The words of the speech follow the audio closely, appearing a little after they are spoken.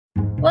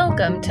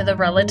Welcome to the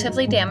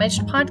Relatively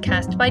Damaged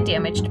podcast by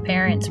damaged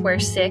parents, where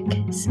sick,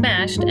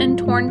 smashed, and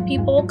torn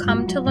people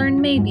come to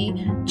learn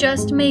maybe,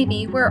 just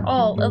maybe, we're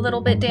all a little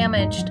bit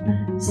damaged.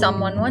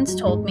 Someone once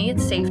told me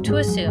it's safe to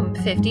assume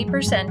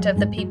 50% of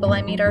the people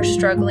I meet are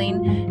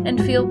struggling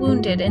and feel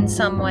wounded in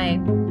some way.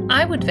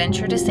 I would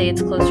venture to say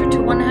it's closer to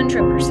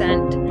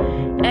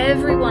 100%.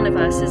 Every one of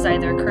us is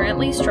either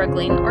currently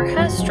struggling or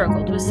has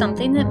struggled with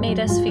something that made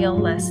us feel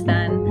less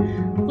than.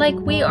 Like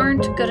we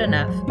aren't good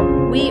enough.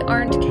 We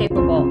aren't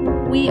capable.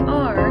 We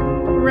are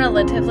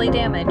relatively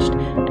damaged.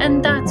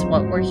 And that's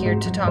what we're here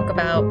to talk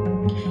about.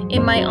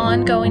 In my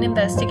ongoing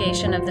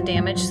investigation of the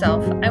damaged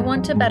self, I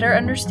want to better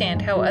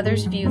understand how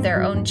others view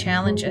their own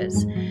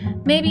challenges.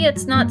 Maybe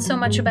it's not so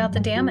much about the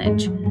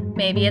damage.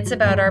 Maybe it's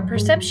about our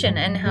perception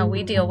and how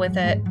we deal with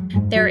it.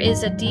 There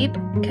is a deep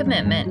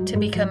commitment to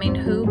becoming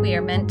who we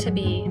are meant to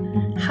be.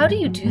 How do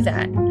you do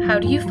that? How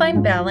do you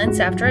find balance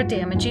after a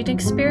damaging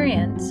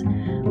experience?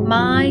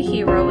 My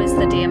hero is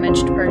the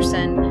damaged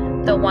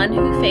person, the one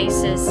who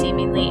faces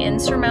seemingly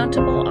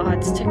insurmountable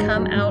odds to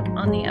come out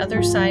on the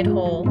other side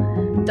whole.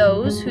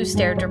 Those who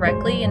stare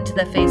directly into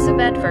the face of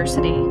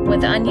adversity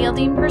with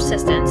unyielding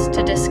persistence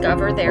to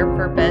discover their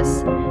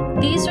purpose.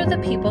 These are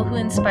the people who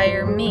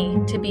inspire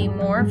me to be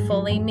more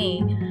fully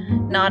me,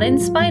 not in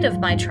spite of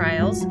my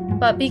trials,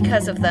 but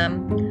because of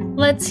them.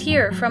 Let's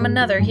hear from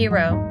another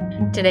hero.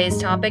 Today's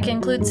topic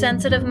includes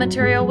sensitive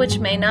material which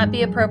may not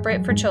be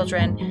appropriate for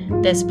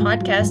children. This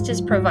podcast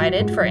is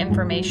provided for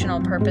informational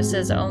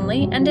purposes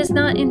only and is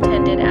not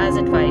intended as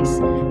advice.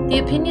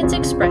 The opinions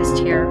expressed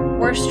here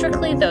were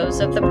strictly those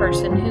of the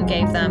person who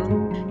gave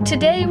them.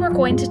 Today we're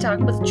going to talk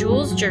with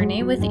Jules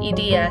Journey with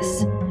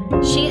EDS.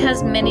 She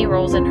has many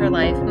roles in her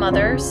life: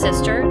 mother,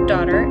 sister,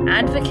 daughter,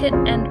 advocate,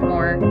 and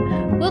more.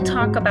 We'll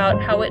talk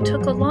about how it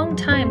took a long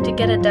time to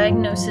get a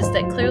diagnosis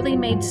that clearly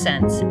made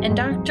sense, and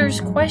doctors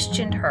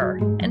questioned her,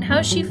 and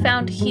how she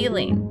found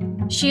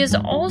healing. She is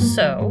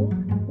also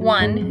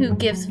one who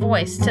gives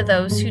voice to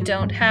those who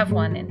don't have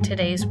one in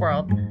today's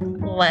world.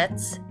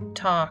 Let's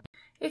talk.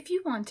 If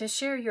you want to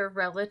share your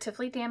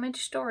relatively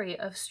damaged story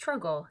of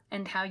struggle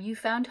and how you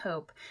found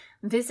hope,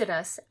 visit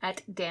us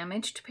at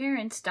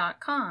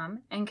damagedparents.com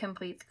and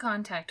complete the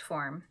contact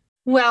form.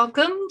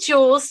 Welcome,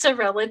 Jules, to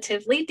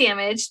Relatively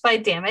Damaged by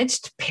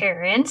Damaged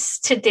Parents.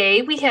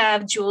 Today we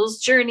have Jules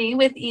Journey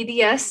with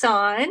EDS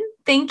on.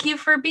 Thank you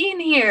for being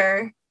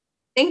here.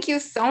 Thank you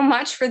so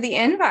much for the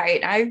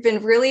invite. I've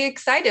been really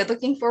excited,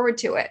 looking forward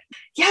to it.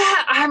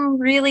 Yeah, I'm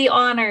really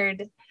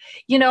honored.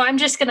 You know, I'm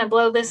just going to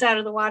blow this out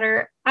of the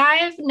water.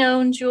 I've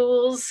known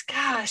Jules,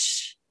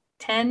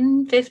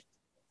 10, 15.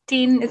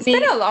 It's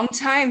been a long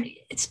time.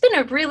 It's been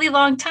a really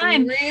long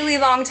time. Really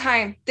long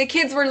time. The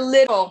kids were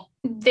little.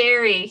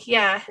 Very,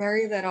 yeah.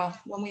 Very little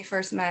when we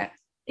first met.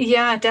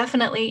 Yeah,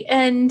 definitely.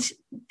 And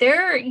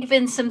there are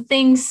even some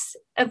things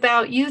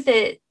about you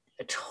that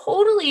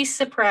totally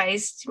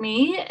surprised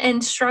me,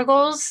 and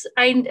struggles.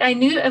 I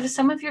knew of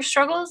some of your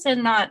struggles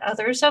and not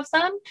others of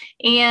them.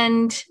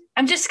 And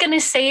I'm just going to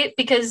say it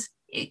because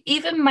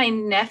even my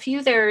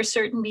nephew, there are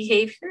certain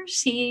behaviors.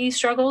 He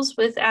struggles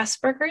with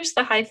Asperger's,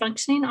 the high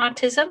functioning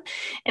autism,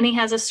 and he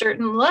has a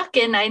certain look,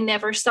 and I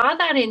never saw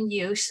that in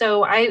you.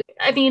 So I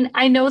mean,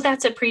 I know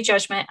that's a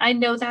prejudgment. I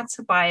know that's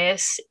a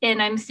bias.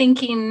 And I'm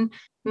thinking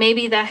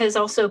maybe that has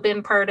also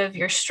been part of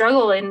your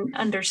struggle in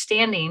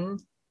understanding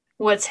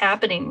what's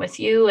happening with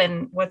you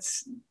and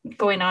what's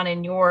going on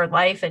in your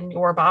life and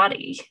your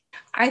body.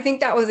 I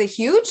think that was a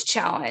huge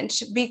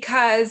challenge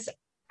because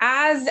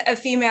as a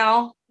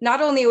female,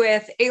 not only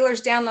with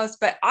Ehlers-Danlos,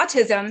 but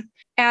autism,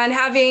 and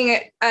having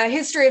a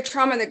history of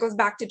trauma that goes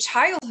back to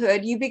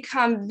childhood, you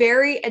become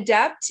very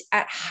adept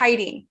at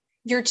hiding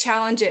your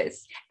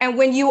challenges. And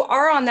when you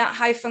are on that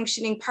high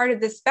functioning part of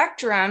the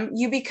spectrum,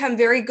 you become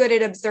very good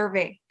at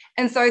observing.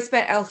 And so I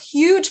spent a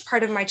huge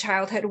part of my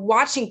childhood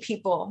watching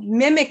people,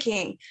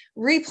 mimicking,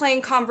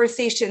 replaying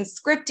conversations,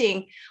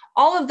 scripting,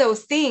 all of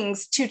those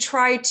things to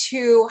try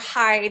to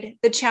hide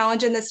the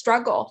challenge and the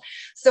struggle.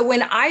 So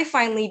when I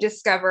finally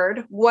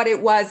discovered what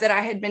it was that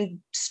I had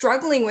been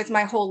struggling with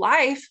my whole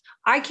life,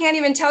 I can't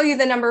even tell you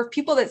the number of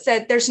people that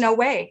said, there's no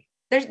way.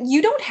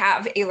 You don't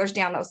have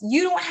Ehlers-Danlos.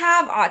 You don't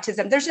have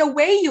autism. There's no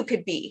way you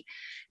could be.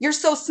 You're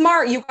so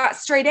smart. You got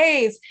straight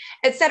A's,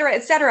 et cetera,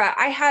 et cetera.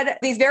 I had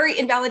these very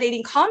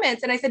invalidating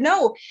comments. And I said,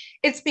 no,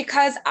 it's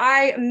because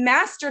I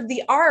mastered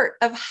the art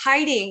of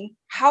hiding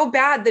how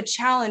bad the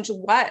challenge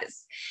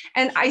was.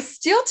 And I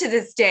still to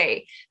this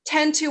day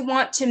tend to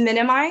want to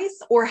minimize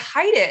or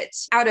hide it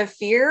out of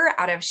fear,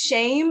 out of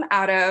shame,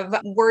 out of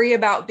worry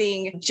about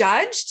being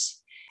judged.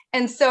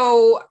 And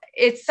so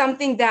it's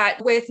something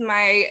that with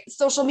my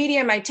social media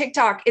and my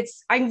TikTok,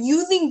 I'm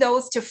using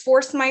those to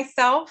force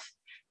myself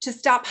to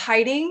stop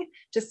hiding,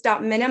 to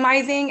stop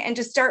minimizing, and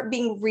to start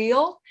being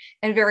real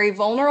and very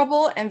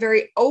vulnerable and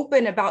very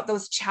open about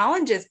those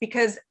challenges.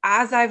 Because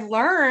as I've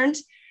learned,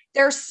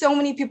 There are so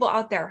many people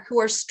out there who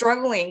are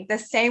struggling the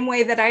same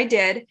way that I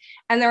did,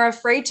 and they're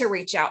afraid to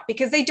reach out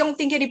because they don't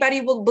think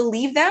anybody will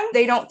believe them.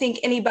 They don't think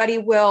anybody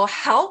will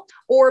help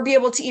or be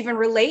able to even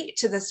relate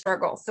to the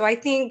struggle. So I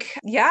think,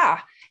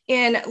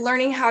 in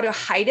learning how to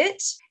hide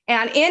it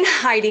and in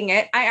hiding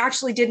it, I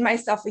actually did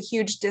myself a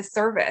huge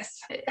disservice.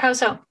 How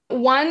so?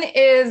 One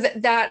is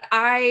that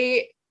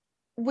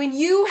when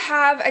you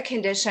have a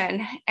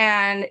condition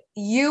and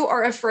you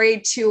are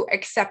afraid to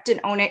accept and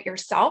own it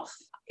yourself,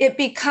 it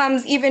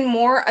becomes even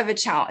more of a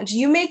challenge.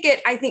 You make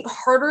it, I think,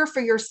 harder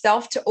for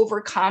yourself to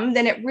overcome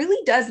than it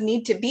really does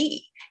need to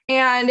be.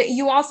 And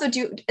you also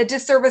do a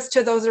disservice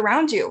to those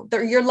around you,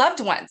 your loved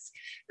ones,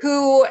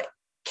 who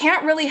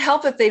can't really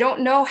help if they don't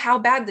know how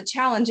bad the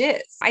challenge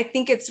is. I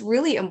think it's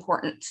really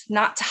important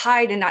not to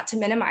hide and not to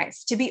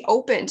minimize, to be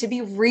open, to be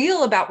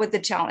real about what the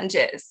challenge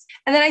is.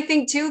 And then I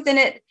think too,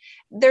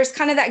 there's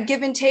kind of that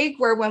give and take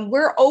where when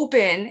we're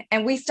open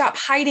and we stop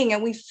hiding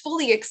and we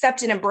fully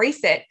accept and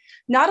embrace it,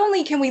 not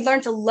only can we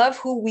learn to love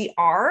who we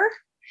are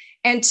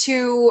and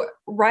to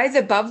rise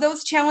above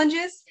those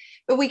challenges,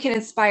 but we can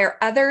inspire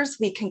others.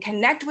 We can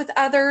connect with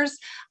others.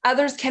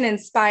 Others can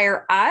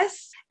inspire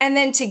us. And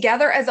then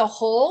together as a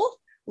whole,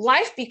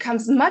 life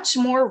becomes much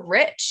more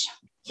rich.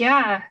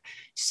 Yeah.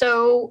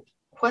 So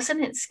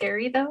wasn't it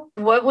scary though?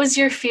 What was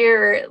your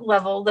fear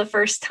level the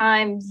first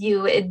time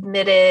you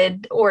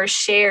admitted or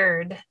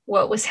shared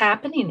what was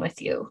happening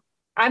with you?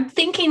 I'm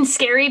thinking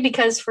scary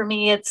because for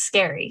me, it's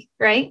scary,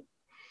 right?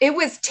 It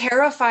was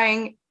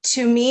terrifying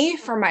to me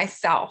for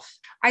myself.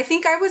 I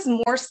think I was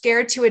more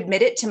scared to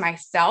admit it to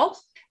myself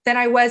than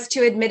I was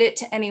to admit it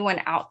to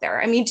anyone out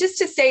there. I mean, just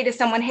to say to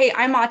someone, hey,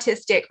 I'm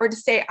autistic, or to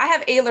say, I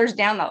have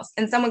Ehlers-Danlos,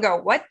 and someone go,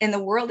 what in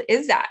the world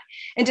is that?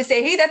 And to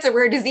say, hey, that's a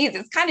rare disease.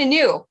 It's kind of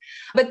new,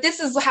 but this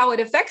is how it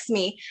affects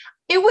me.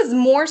 It was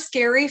more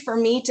scary for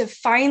me to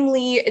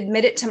finally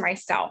admit it to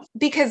myself,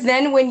 because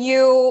then when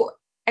you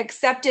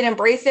accept and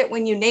embrace it,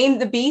 when you name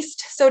the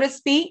beast, so to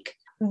speak,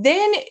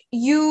 then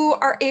you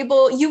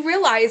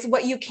realize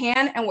what you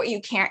can and what you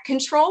can't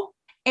control.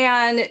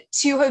 And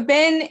to have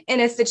been in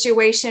a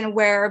situation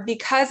where,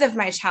 because of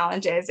my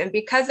challenges and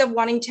because of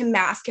wanting to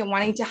mask and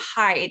wanting to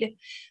hide,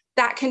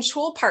 that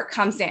control part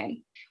comes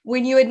in.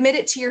 When you admit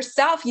it to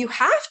yourself, you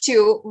have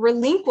to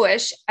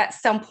relinquish at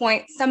some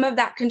point some of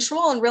that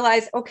control and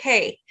realize,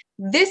 okay,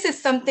 this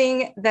is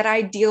something that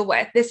I deal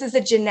with. This is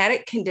a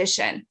genetic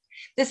condition.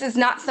 This is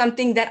not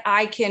something that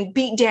I can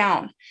beat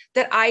down,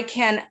 that I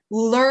can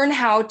learn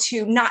how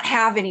to not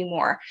have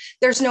anymore.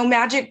 There's no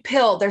magic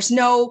pill. There's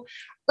no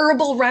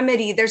herbal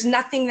remedy. There's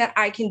nothing that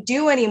I can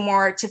do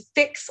anymore to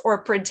fix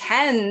or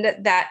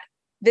pretend that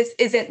this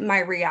isn't my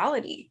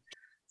reality.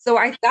 So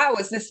that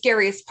was the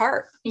scariest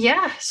part.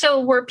 Yeah.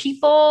 So were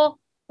people,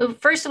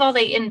 first of all,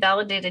 they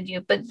invalidated you,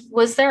 but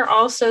was there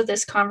also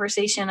this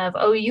conversation of,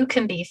 oh, you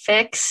can be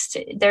fixed.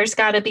 There's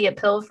got to be a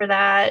pill for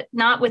that.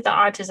 Not with the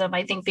autism,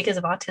 I think, because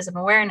of autism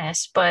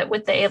awareness, but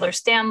with the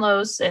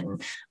Ehlers-Danlos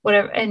and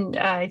whatever. And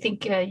I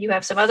think you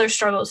have some other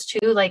struggles too.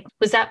 Like,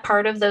 was that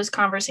part of those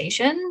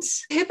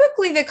conversations?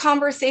 Typically the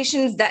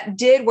conversations that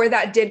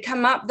did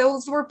come up,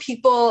 those were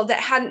people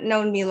that hadn't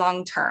known me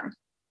long term.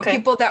 Okay.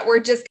 People that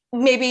were just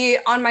maybe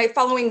on my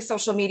following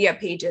social media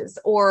pages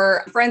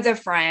or friends of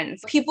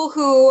friends, people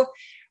who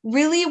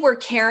really were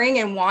caring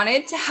and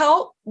wanted to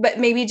help, but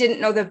maybe didn't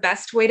know the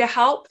best way to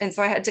help. And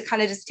so I had to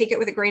kind of just take it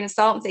with a grain of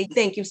salt and say,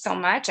 thank you so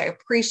much. I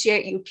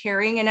appreciate you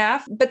caring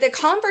enough. But the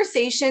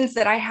conversations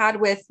that I had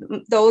with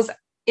those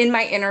in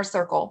my inner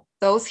circle,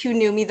 those who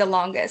knew me the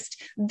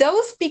longest,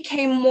 those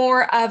became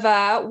more of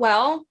a,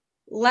 well,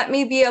 let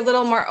me be a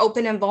little more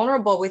open and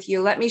vulnerable with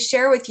you. Let me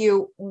share with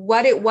you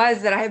what it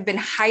was that I have been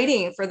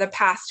hiding for the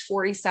past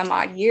 40 some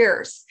odd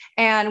years.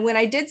 And when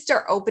I did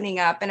start opening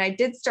up and I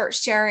did start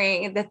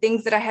sharing the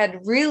things that I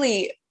had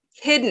really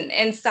hidden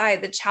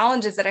inside, the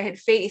challenges that I had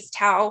faced,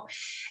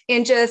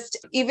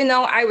 even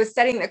though I was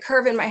setting the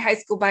curve in my high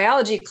school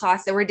biology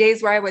class, there were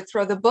days where I would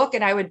throw the book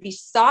and I would be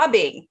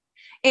sobbing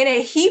in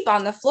a heap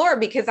on the floor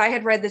because I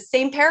had read the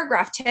same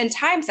paragraph 10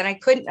 times and I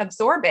couldn't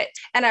absorb it.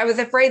 And I was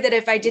afraid that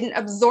if I didn't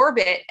absorb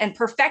it and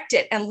perfect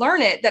it and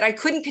learn it, that I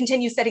couldn't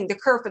continue setting the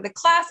curve for the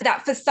class.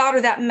 That facade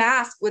or that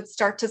mask would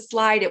start to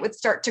slide. It would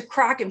start to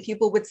crack and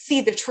people would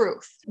see the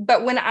truth.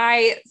 But when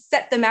I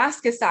set the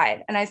mask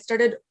aside and I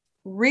started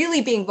really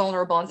being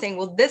vulnerable and saying,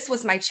 well, this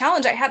was my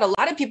challenge, I had a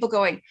lot of people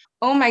going,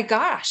 oh my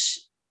gosh,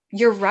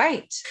 you're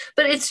right.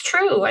 But it's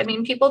true. I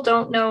mean, people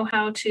don't know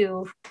how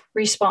to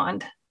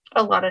respond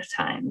a lot of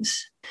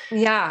times.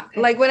 Yeah.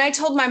 Like when I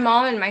told my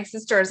mom and my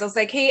sisters, I was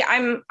like, hey,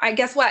 I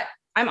guess what?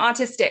 I'm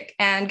autistic.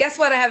 And guess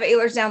what? I have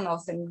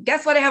Ehlers-Danlos. And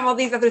guess what? I have all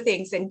these other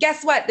things. And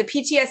guess what? The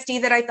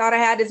PTSD that I thought I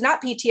had is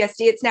not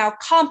PTSD. It's now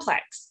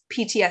complex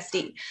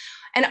PTSD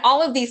and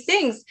all of these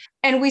things.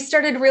 And we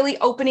started really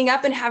opening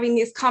up and having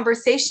these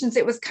conversations.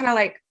 It was kind of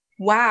like,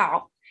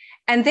 wow.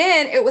 And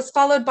then it was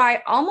followed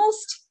by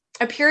almost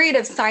a period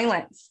of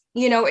silence.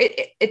 You know,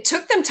 it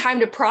took them time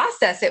to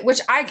process it, which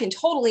I can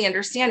totally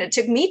understand. It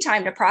took me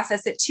time to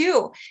process it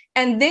too.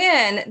 And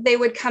then they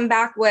would come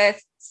back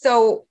with,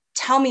 so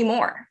tell me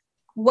more.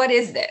 What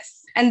is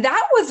this? And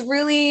that was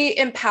really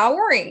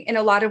empowering in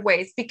a lot of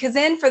ways, because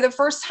then for the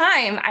first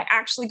time, I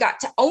actually got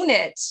to own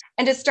it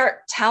and to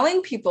start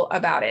telling people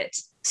about it.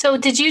 So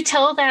did you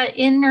tell that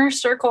inner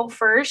circle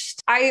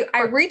first?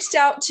 I reached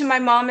out to my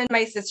mom and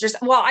my sisters.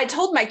 Well, I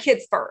told my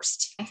kids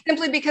first,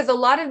 simply because a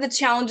lot of the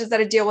challenges that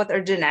I deal with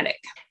are genetic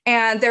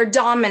and they're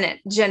dominant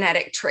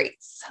genetic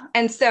traits.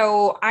 And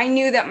so I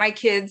knew that my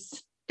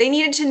kids, they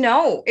needed to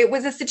know. It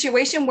was a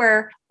situation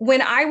where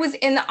when I was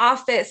in the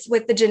office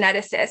with the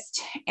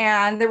geneticist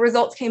and the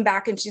results came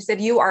back and she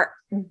said, you are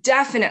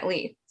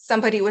definitely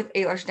somebody with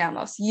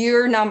Ehlers-Danlos.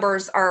 Your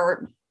numbers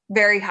are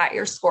very high.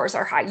 Your scores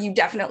are high. You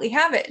definitely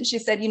have it. And she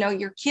said,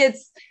 your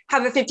kids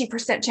have a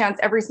 50% chance,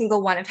 every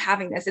single one, of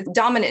having this. It's a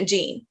dominant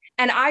gene.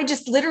 And I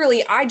just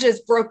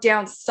broke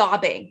down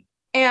sobbing.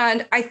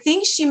 And I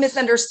think she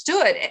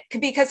misunderstood it,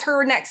 because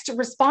her next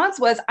response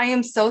was, I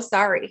am so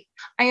sorry.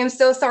 I am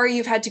so sorry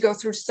you've had to go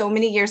through so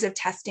many years of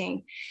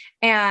testing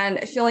and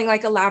feeling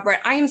like a lab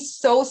rat. I am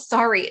so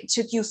sorry it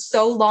took you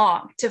so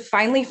long to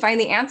finally find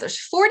the answers,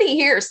 40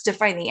 years to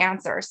find the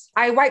answers.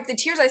 I wiped the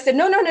tears. I said,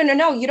 no,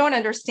 you don't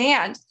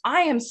understand.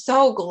 I am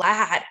so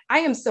glad. I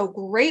am so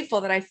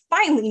grateful that I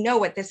finally know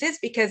what this is,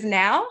 because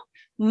now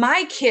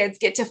my kids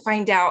get to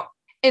find out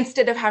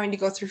instead of having to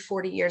go through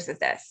 40 years of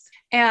this.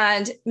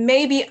 And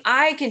maybe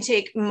I can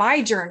take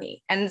my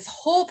journey and this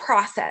whole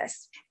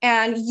process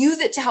and use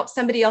it to help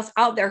somebody else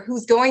out there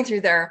who's going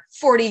through their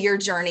 40-year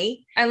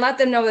journey, and let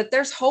them know that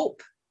there's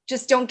hope.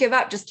 Just don't give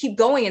up. Just keep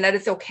going, and that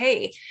it's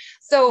okay.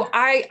 So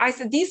I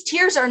said, these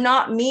tears are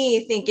not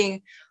me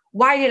thinking,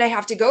 why did I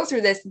have to go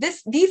through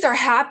this? These are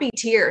happy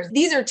tears.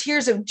 These are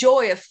tears of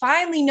joy, of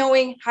finally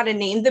knowing how to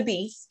name the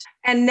beast,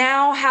 and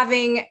now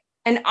having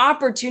an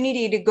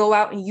opportunity to go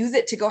out and use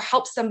it to go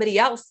help somebody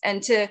else,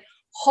 and to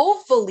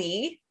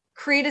hopefully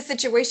create a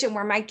situation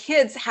where my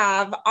kids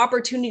have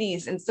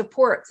opportunities and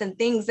supports and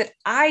things that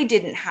I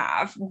didn't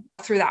have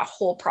through that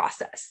whole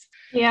process.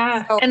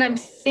 Yeah. So, and I'm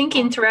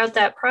thinking throughout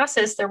that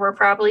process, there were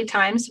probably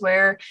times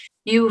where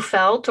you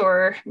felt,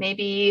 or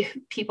maybe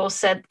people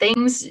said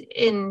things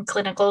in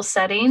clinical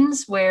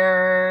settings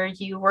where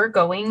you were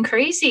going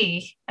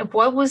crazy.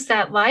 What was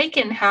that like?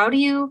 And how do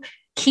you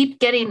keep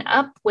getting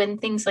up when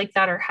things like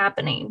that are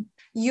happening?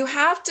 You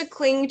have to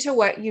cling to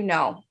what you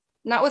know.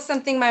 And that was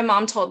something my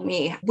mom told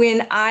me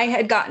when I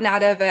had gotten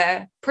out of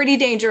a pretty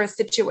dangerous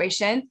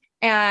situation.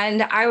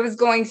 And I was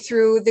going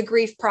through the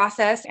grief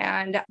process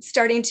and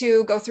starting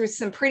to go through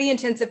some pretty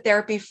intensive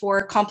therapy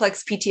for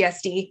complex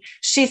PTSD.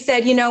 She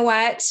said, you know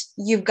what?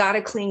 You've got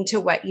to cling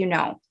to what you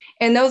know.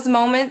 In those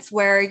moments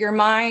where your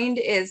mind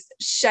is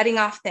shutting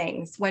off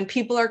things, when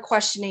people are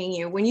questioning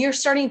you, when you're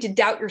starting to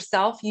doubt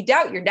yourself, you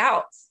doubt your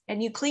doubts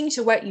and you cling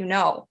to what you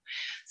know.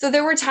 So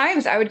there were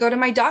times I would go to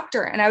my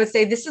doctor and I would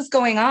say, this is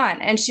going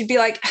on. And she'd be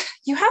like,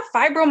 you have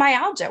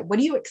fibromyalgia. What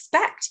do you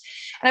expect?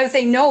 And I would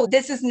say, no,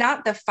 this is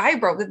not the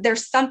fibro.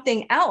 There's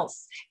something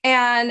else.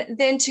 And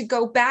then to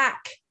go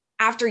back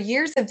after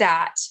years of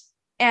that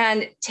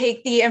and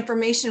take the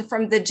information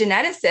from the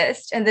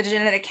geneticist and the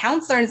genetic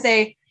counselor and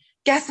say,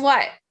 guess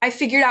what? I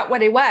figured out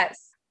what it was.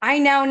 I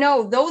now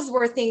know those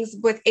were things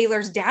with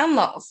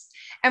Ehlers-Danlos.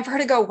 And for her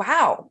to go,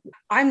 wow,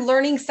 I'm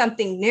learning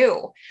something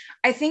new.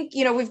 I think,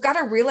 we've got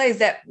to realize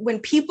that when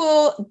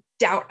people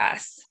doubt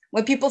us,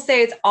 when people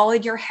say it's all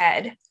in your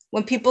head,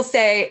 when people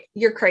say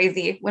you're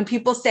crazy, when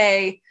people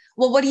say,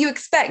 well, what do you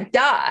expect?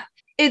 Duh.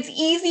 It's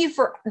easy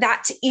for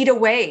that to eat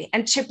away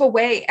and chip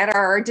away at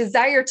our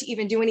desire to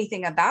even do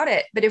anything about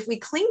it. But if we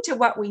cling to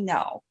what we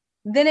know,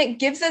 then it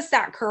gives us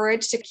that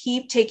courage to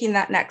keep taking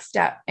that next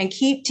step and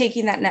keep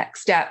taking that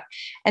next step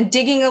and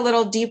digging a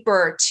little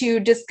deeper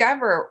to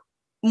discover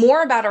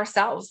more about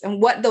ourselves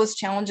and what those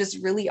challenges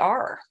really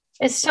are.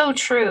 It's so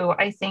true.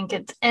 I think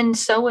it's and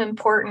so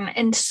important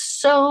and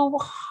so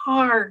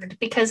hard,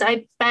 because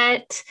I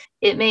bet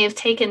it may have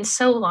taken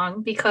so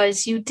long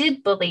because you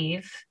did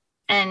believe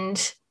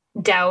and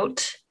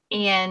doubt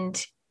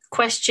and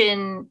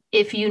question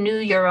if you knew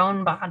your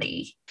own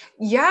body.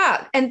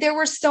 Yeah. And there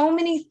were so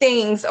many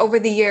things over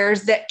the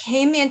years that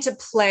came into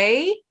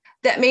play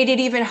that made it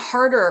even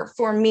harder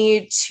for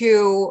me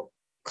to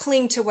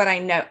cling to what I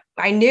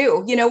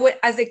knew.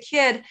 As a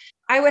kid,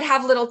 I would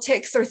have little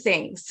tics or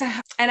things.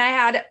 And I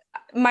had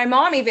my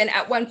mom even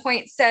at one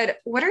point said,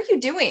 what are you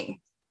doing?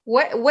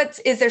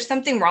 Is there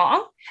something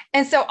wrong?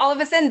 And so all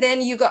of a sudden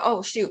then you go,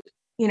 oh, shoot,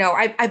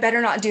 I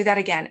better not do that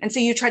again. And so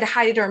you try to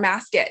hide it or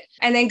mask it.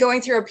 And then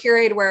going through a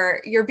period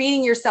where you're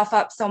beating yourself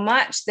up so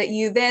much that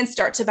you then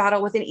start to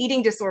battle with an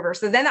eating disorder.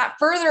 So then that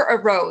further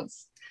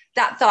erodes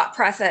that thought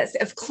process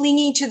of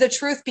clinging to the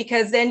truth,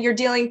 because then you're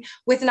dealing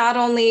with not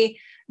only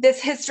this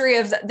history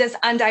of this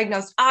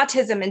undiagnosed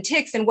autism and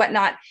tics and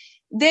whatnot,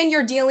 then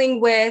you're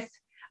dealing with,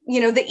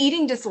 the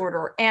eating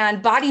disorder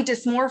and body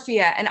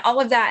dysmorphia and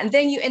all of that. And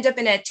then you end up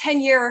in a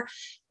 10-year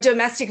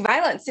domestic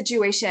violence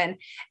situation,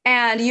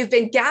 and you've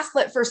been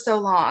gaslit for so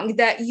long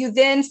that you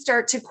then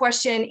start to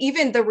question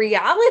even the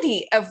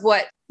reality of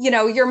what,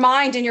 your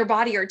mind and your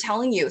body are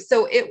telling you.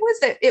 So it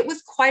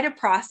was quite a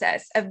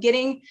process of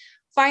getting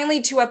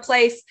finally to a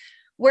place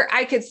where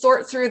I could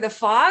sort through the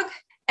fog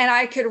And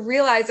I could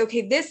realize,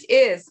 okay, this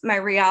is my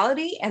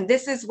reality and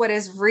this is what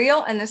is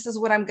real. And this is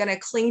what I'm going to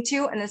cling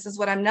to. And this is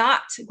what I'm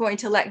not going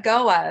to let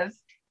go of,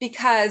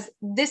 because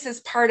this is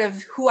part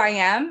of who I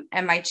am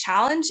and my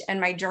challenge and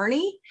my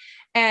journey.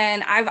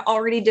 And I've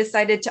already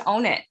decided to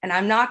own it, and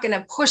I'm not going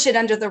to push it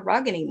under the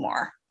rug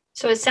anymore.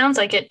 So it sounds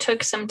like it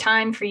took some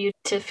time for you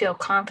to feel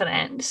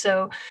confident.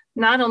 So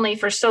not only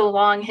for so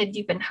long had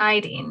you been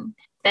hiding,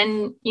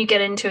 then you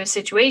get into a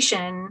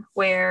situation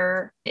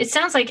where it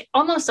sounds like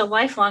almost a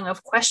lifelong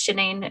of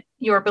questioning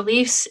your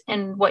beliefs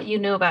and what you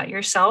knew about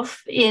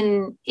yourself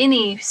in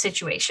any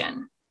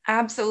situation.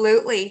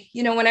 Absolutely.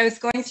 When I was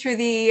going through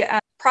the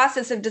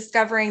process of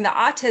discovering the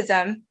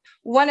autism,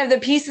 one of the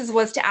pieces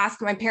was to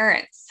ask my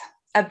parents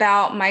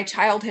about my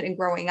childhood and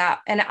growing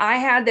up. And I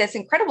had this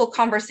incredible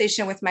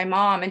conversation with my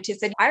mom, and she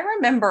said, I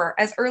remember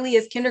as early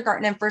as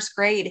kindergarten and first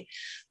grade,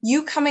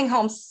 you coming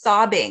home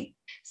sobbing,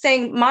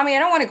 saying, Mommy, I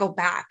don't want to go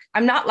back.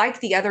 I'm not like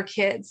the other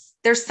kids.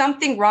 There's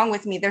something wrong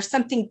with me. There's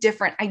something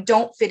different. I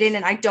don't fit in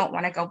and I don't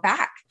want to go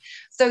back.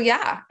 So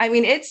yeah,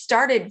 it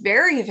started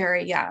very,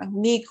 very young,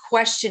 me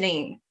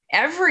questioning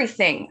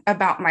everything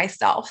about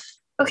myself.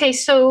 Okay,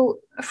 so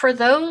for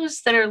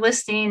those that are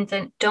listening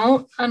that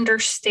don't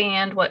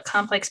understand what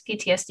complex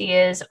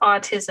PTSD is,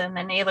 autism,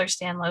 and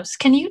Ehlers-Danlos,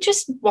 can you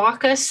just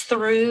walk us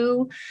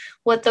through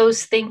what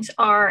those things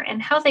are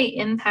and how they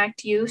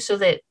impact you so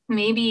that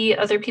maybe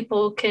other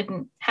people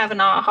can have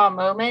an aha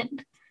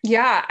moment?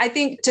 Yeah, I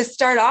think to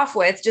start off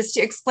with, just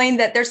to explain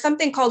that there's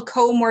something called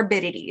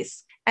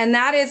comorbidities, and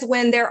that is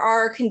when there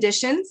are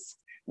conditions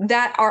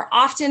that are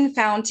often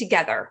found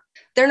together.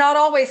 They're not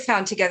always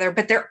found together,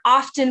 but they're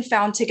often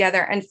found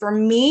together. And for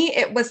me,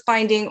 it was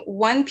finding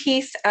one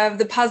piece of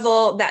the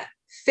puzzle that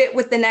fit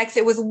with the next.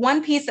 It was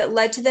one piece that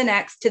led to the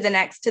next, to the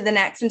next, to the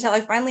next, until I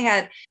finally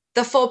had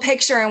the full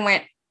picture and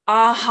went,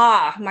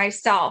 aha,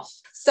 myself.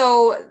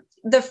 So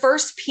the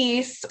first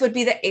piece would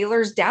be the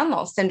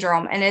Ehlers-Danlos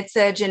syndrome. And it's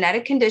a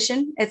genetic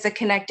condition. It's a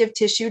connective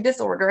tissue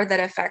disorder that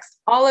affects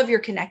all of your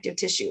connective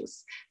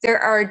tissues. There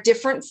are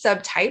different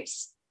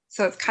subtypes.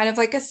 So it's kind of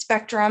like a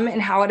spectrum in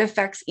how it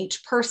affects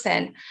each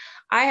person.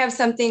 I have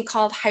something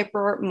called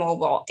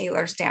hypermobile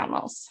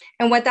Ehlers-Danlos.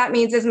 And what that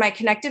means is my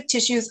connective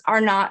tissues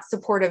are not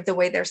supportive the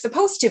way they're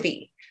supposed to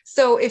be.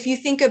 So if you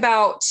think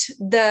about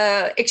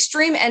the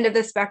extreme end of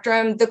the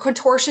spectrum, the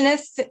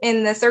contortionists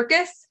in the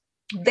circus,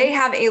 they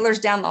have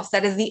Ehlers-Danlos.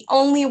 That is the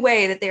only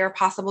way that they are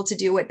possible to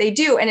do what they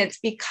do. And it's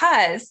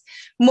because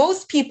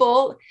most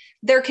people,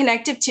 their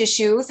connective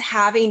tissues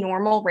have a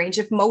normal range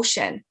of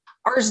motion.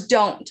 Ours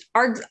don't.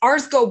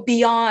 Ours go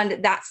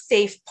beyond that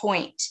safe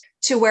point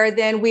to where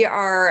then we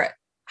are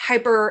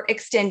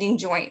hyperextending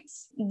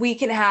joints. We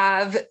can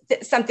have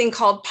something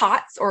called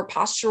POTS, or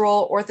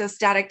postural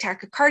orthostatic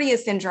tachycardia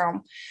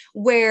syndrome,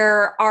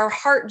 where our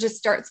heart just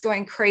starts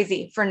going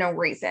crazy for no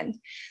reason.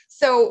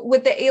 So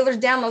with the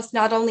Ehlers-Danlos,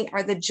 not only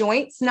are the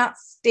joints not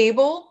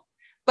stable,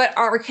 but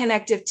our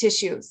connective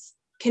tissues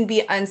can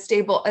be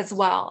unstable as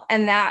well.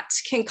 And that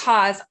can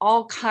cause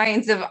all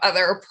kinds of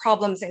other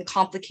problems and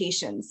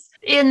complications.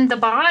 In the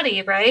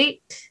body,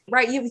 right?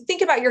 Right. You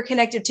think about your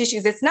connective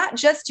tissues. It's not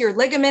just your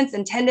ligaments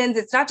and tendons.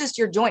 It's not just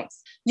your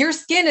joints. Your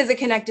skin is a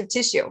connective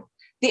tissue.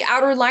 The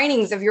outer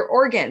linings of your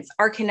organs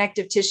are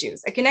connective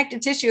tissues. A connective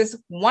tissue is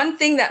one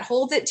thing that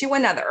holds it to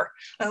another.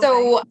 Okay.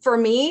 So for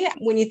me,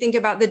 when you think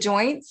about the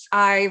joints,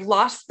 I've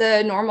lost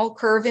the normal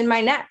curve in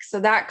my neck. So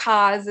that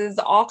causes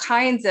all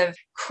kinds of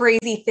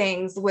crazy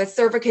things with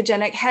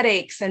cervicogenic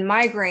headaches and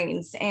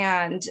migraines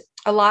and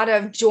a lot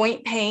of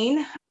joint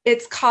pain.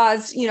 It's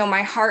caused,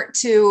 my heart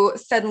to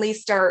suddenly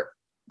start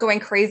going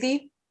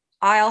crazy.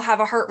 I'll have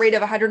a heart rate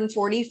of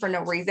 140 for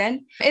no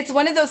reason. It's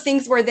one of those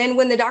things where then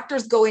when the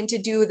doctors go in to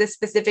do the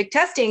specific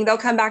testing, they'll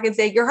come back and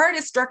say, your heart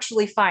is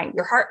structurally fine.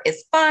 Your heart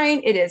is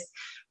fine. It is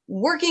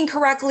working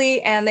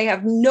correctly. And they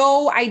have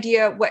no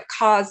idea what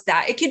caused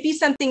that. It could be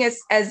something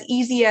as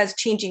easy as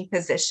changing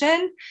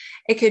position.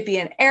 It could be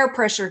an air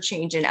pressure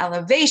change, an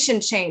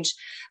elevation change.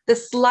 The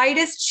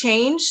slightest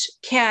change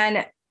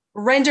can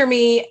render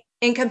me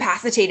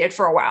incapacitated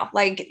for a while.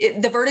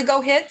 The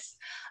vertigo hits.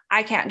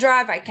 I can't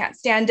drive, I can't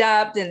stand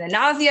up, then the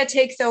nausea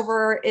takes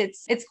over.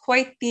 It's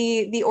quite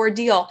the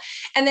ordeal.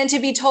 And then to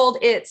be told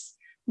it's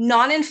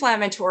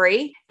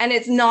non-inflammatory and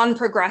it's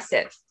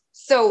non-progressive.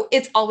 So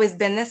it's always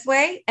been this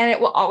way and it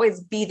will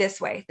always be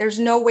this way. There's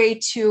no way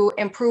to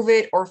improve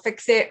it or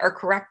fix it or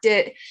correct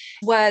it. It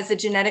was a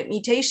genetic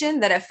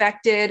mutation that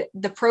affected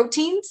the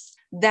proteins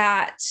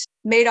that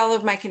made all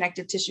of my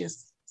connective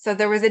tissues. So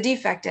there was a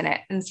defect in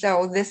it. And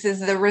so this is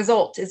the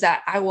result, is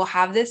that I will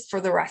have this for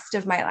the rest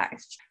of my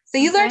life. So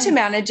you learn to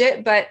manage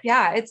it, but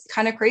yeah, it's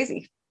kind of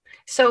crazy.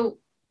 So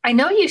I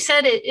know you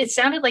said it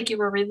sounded like you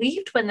were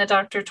relieved when the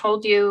doctor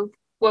told you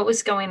what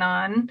was going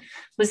on.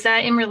 Was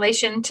that in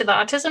relation to the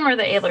autism or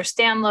the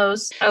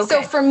Ehlers-Danlos? Okay.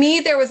 So for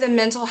me, there was a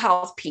mental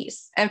health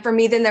piece. And for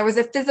me, then there was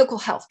a physical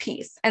health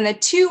piece. And the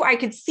two I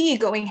could see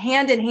going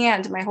hand in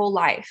hand my whole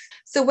life.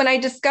 So when I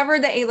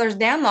discovered the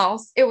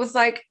Ehlers-Danlos, it was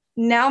like,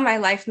 Now my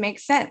life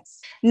makes sense.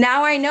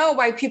 Now I know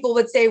why people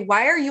would say,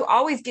 why are you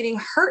always getting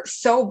hurt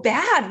so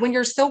bad when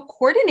you're so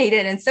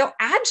coordinated and so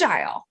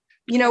agile?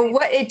 You know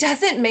what? It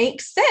doesn't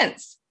make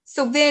sense.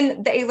 So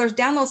then the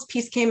Ehlers-Danlos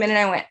piece came in and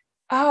I went,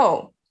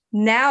 oh,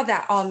 now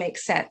that all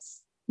makes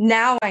sense.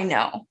 Now I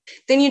know.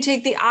 Then you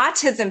take the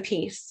autism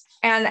piece,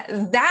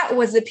 and that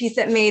was the piece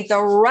that made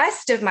the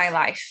rest of my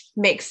life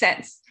make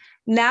sense.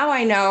 Now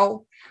I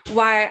know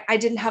why I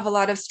didn't have a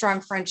lot of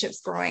strong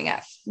friendships growing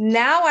up.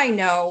 Now I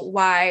know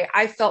why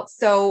I felt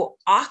so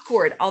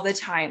awkward all the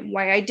time,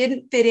 why I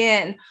didn't fit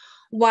in,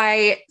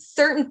 why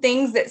certain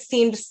things that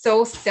seemed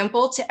so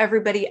simple to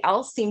everybody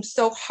else seemed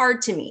so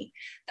hard to me.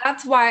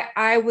 That's why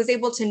I was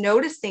able to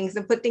notice things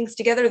and put things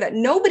together that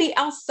nobody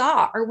else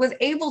saw or was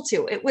able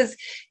to. It was,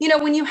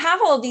 when you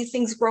have all of these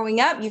things growing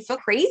up, you feel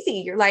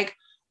crazy. You're like,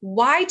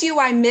 why do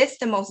I miss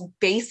the most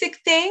basic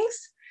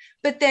things?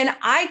 But then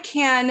I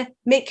can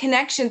make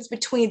connections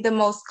between the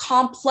most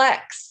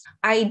complex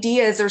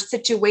ideas or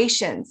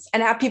situations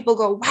and have people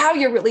go, wow,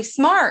 you're really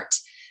smart.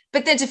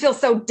 But then to feel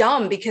so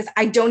dumb because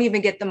I don't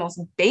even get the most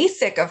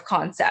basic of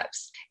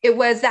concepts. It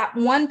was that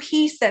one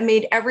piece that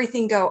made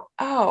everything go,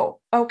 oh,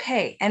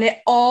 okay. And it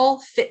all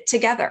fit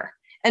together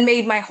and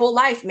made my whole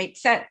life make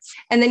sense.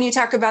 And then you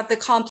talk about the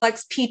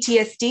complex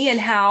PTSD and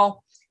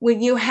how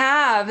when you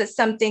have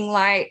something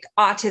like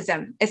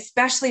autism,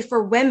 especially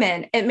for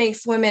women, it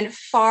makes women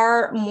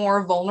far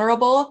more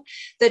vulnerable.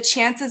 The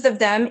chances of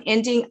them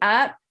ending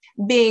up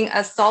being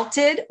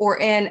assaulted or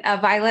in a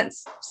violent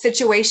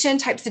situation,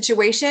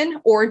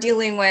 or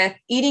dealing with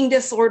eating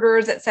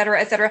disorders, et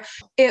cetera,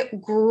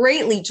 it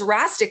greatly,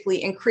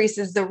 drastically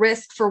increases the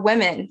risk for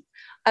women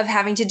of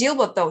having to deal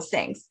with those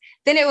things.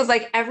 Then it was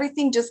like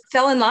everything just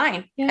fell in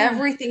line. Yeah.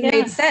 Everything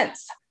made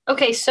sense.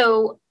 Okay,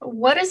 so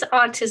what does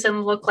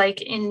autism look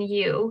like in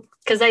you?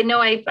 Because I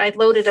know I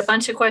loaded a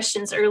bunch of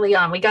questions early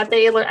on. We got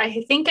the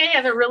I think I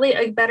have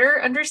a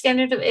better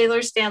understanding of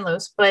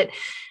Ehlers-Danlos, but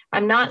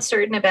I'm not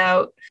certain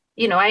about,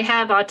 I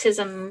have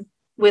autism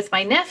with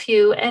my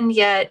nephew, and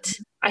yet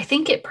I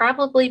think it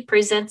probably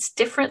presents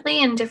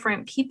differently in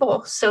different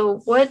people.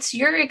 So what's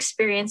your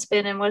experience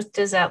been, and what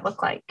does that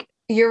look like?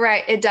 You're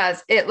right. It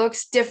does. It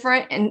looks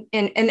different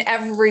in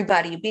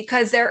everybody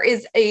because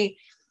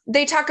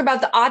they talk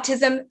about the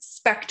autism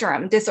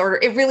spectrum disorder.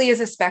 It really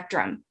is a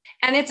spectrum,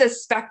 and it's a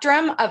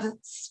spectrum of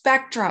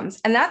spectrums.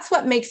 And that's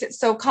what makes it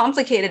so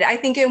complicated. I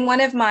think in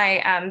one of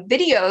my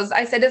videos,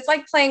 I said, it's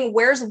like playing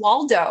Where's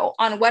Waldo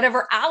on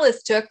whatever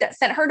Alice took that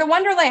sent her to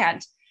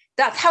Wonderland.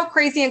 That's how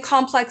crazy and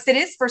complex it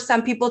is for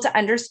some people to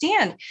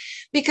understand,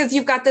 because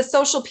you've got the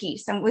social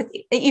piece. And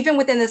even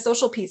within the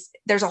social piece,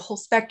 there's a whole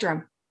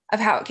spectrum of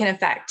how it can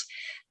affect.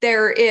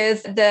 There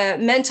is the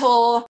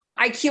mental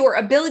IQ or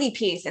ability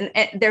piece, and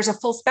there's a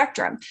full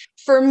spectrum.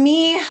 For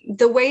me,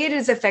 the way it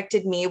has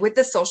affected me with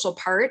the social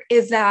part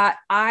is that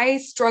I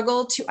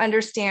struggle to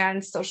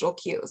understand social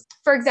cues.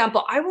 For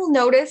example, I will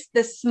notice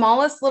the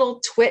smallest little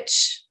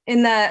twitch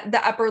in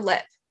the upper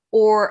lip,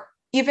 or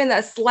even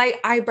a slight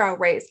eyebrow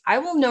raise. I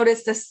will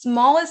notice the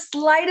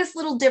slightest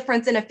little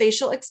difference in a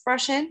facial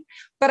expression,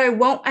 but I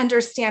won't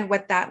understand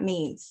what that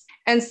means.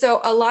 And so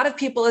a lot of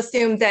people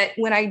assume that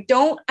when I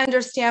don't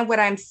understand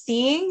what I'm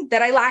seeing,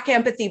 that I lack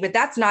empathy, but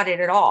that's not it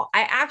at all.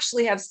 I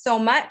actually have so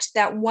much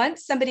that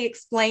once somebody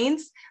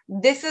explains,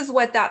 this is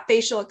what that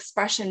facial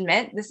expression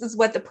meant, this is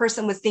what the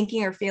person was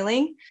thinking or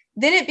feeling,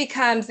 then it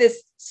becomes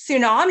this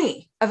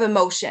tsunami of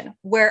emotion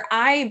where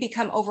I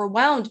become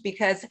overwhelmed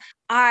because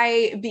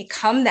I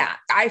become that.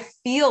 I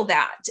feel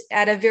that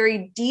at a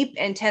very deep,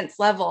 intense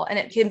level. And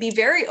it can be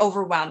very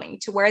overwhelming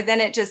to where then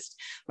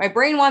my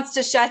brain wants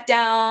to shut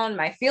down.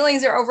 My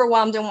feelings are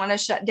overwhelmed and want to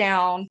shut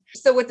down.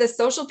 So with the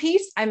social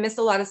piece, I miss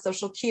a lot of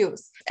social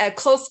cues. A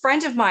close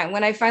friend of mine,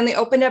 when I finally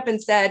opened up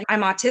and said,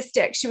 I'm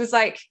autistic, she was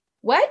like,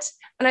 what?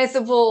 And I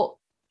said, well,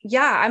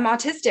 yeah, I'm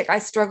autistic. I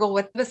struggle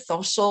with the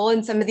social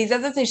and some of these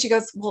other things. She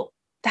goes, well,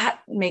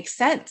 that makes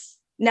sense.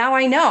 Now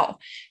I know.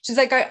 She's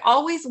like, I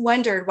always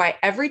wondered why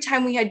every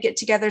time we had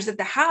get-togethers at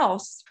the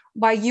house,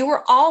 why you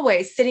were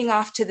always sitting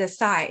off to the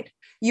side.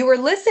 You were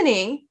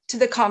listening to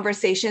the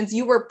conversations,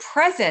 you were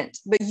present,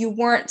 but you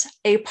weren't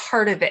a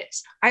part of it.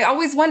 I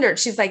always wondered.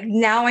 She's like,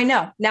 now I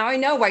know. Now I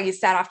know why you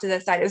sat off to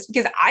the side. It was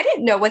because I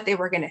didn't know what they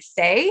were going to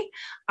say.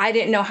 I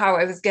didn't know how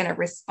I was going to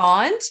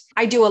respond.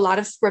 I do a lot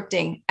of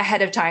scripting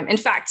ahead of time. In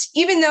fact,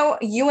 even though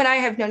you and I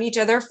have known each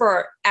other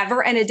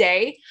forever and a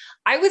day,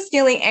 I was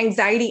feeling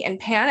anxiety and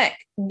panic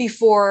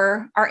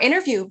before our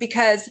interview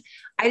because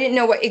I didn't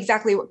know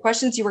exactly what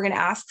questions you were going to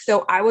ask.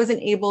 So I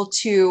wasn't able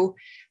to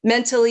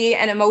mentally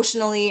and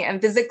emotionally and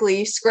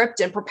physically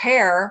script and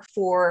prepare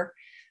for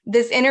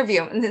this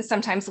interview. And then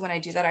sometimes when I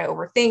do that, I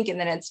overthink, and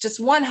then it's just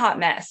one hot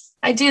mess.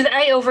 I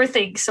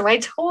overthink. So I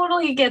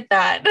totally get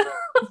that.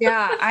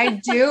 Yeah,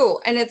 I do.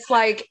 And it's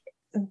like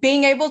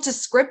being able to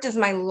script is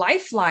my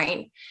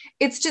lifeline.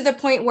 It's to the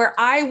point where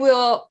I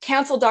will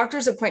cancel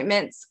doctor's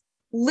appointments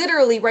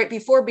literally right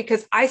before,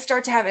 because I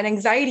start to have an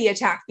anxiety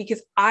attack because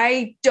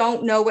I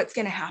don't know what's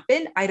going to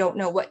happen. I don't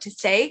know what to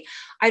say.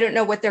 I don't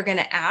know what they're going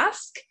to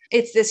ask.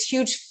 It's this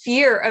huge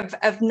fear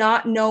of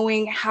not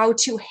knowing how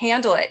to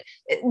handle it.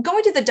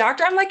 Going to the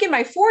doctor, I'm like in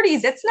my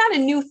 40s, it's not a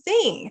new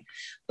thing.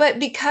 But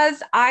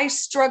because I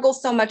struggle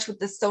so much with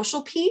the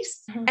social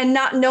piece and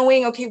not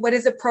knowing, okay, what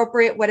is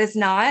appropriate, what is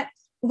not,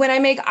 when I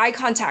make eye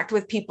contact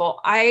with people,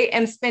 I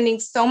am spending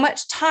so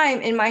much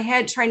time in my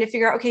head trying to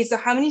figure out, okay, so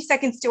how many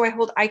seconds do I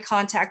hold eye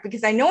contact?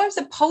 Because I know I'm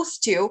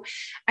supposed to.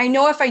 I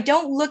know if I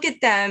don't look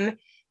at them,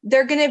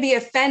 they're going to be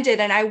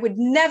offended. And I would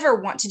never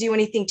want to do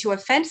anything to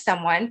offend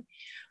someone.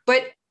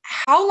 But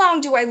how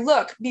long do I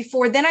look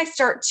before then I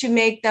start to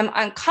make them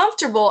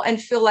uncomfortable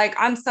and feel like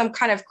I'm some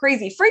kind of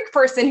crazy freak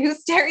person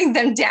who's staring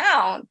them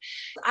down?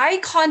 Eye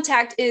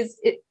contact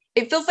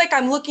it feels like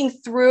I'm looking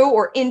through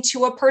or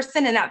into a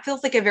person, and that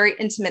feels like a very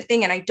intimate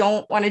thing. And I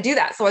don't want to do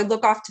that. So I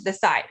look off to the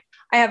side.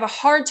 I have a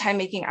hard time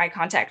making eye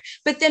contact.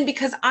 But then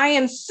because I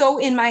am so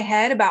in my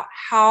head about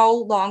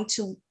how long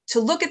to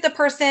look at the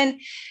person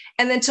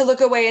and then to look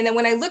away. And then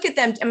when I look at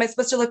them, am I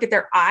supposed to look at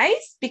their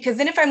eyes? Because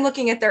then if I'm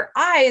looking at their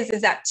eyes,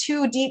 is that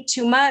too deep,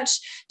 too much?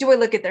 Do I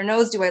look at their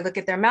nose? Do I look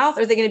at their mouth?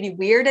 Are they going to be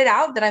weirded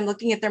out that I'm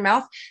looking at their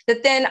mouth?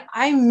 That then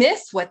I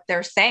miss what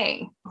they're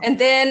saying. And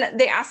then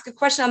they ask a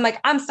question. I'm like,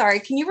 I'm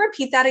sorry, can you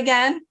repeat that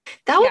again?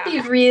 That would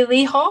be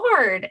really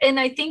hard. And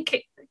I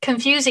think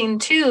confusing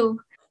too,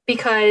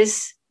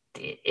 because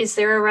is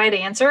there a right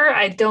answer?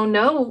 I don't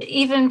know.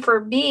 Even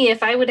for me,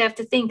 if I would have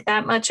to think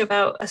that much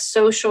about a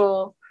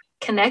social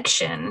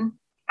connection,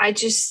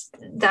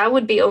 that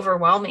would be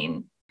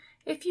overwhelming.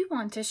 If you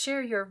want to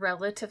share your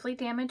relatively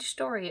damaged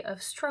story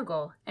of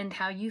struggle and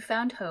how you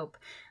found hope,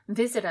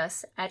 visit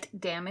us at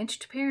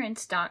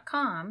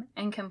damagedparents.com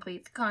and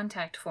complete the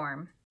contact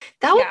form.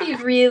 That would be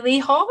really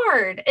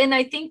hard. And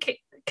I think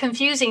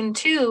confusing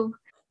too,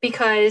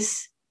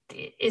 because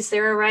is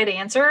there a right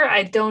answer?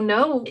 I don't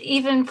know.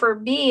 Even for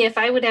me, if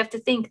I would have to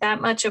think that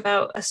much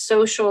about a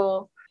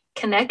social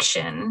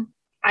connection,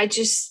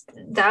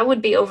 that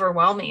would be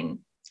overwhelming.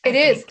 It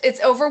is.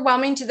 It's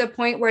overwhelming to the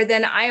point where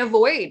then I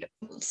avoid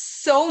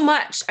so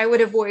much. I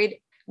would avoid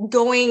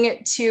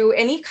going to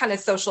any kind of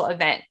social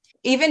event.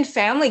 Even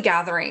family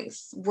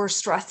gatherings were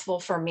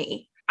stressful for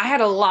me. I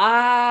had a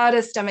lot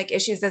of stomach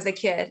issues as a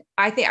kid.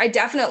 I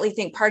definitely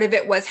think part of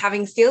it was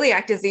having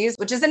celiac disease,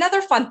 which is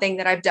another fun thing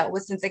that I've dealt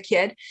with since a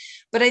kid.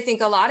 But I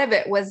think a lot of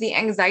it was the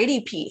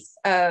anxiety piece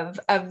of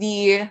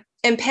the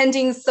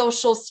impending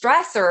social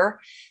stressor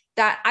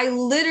that I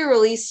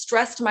literally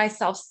stressed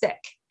myself sick.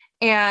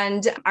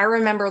 And I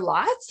remember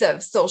lots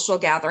of social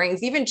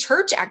gatherings, even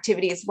church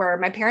activities where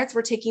my parents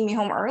were taking me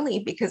home early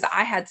because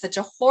I had such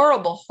a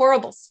horrible,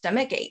 horrible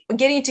stomach ache.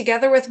 Getting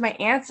together with my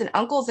aunts and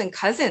uncles and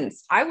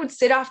cousins, I would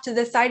sit off to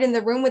the side in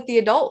the room with the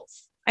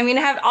adults. I mean,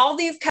 I have all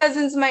these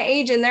cousins my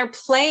age and they're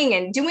playing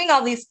and doing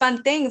all these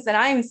fun things. And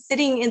I'm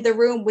sitting in the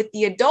room with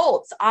the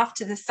adults off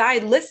to the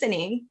side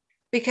listening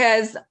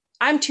because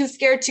I'm too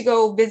scared to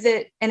go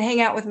visit and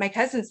hang out with my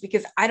cousins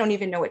because I don't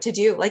even know what to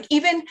do. Like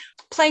even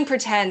playing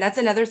pretend, that's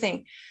another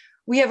thing.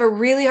 We have a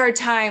really hard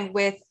time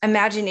with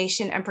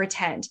imagination and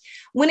pretend.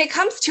 When it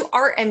comes to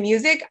art and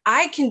music,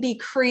 I can be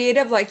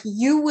creative like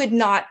you would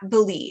not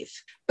believe.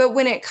 But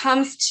when it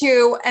comes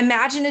to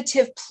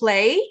imaginative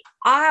play,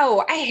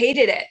 I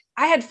hated it.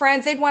 I had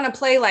friends, they'd want to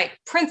play like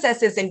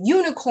princesses and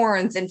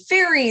unicorns and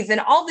fairies and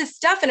all this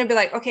stuff. And I'd be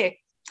like, okay,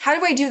 how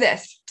do I do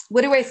this?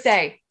 What do I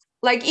say?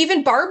 Like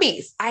even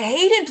Barbies. I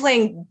hated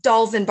playing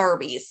dolls and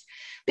Barbies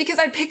because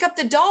I'd pick up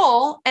the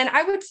doll and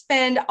I would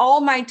spend all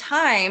my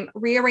time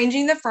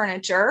rearranging the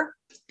furniture,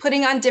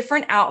 putting on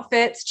different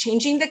outfits,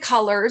 changing the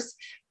colors.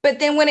 But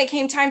then when it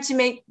came time to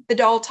make the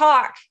doll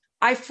talk,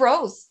 I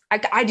froze.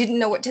 I didn't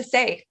know what to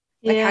say.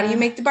 Like, how do you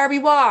make the Barbie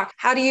walk?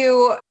 How do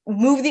you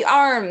move the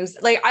arms?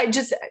 Like, I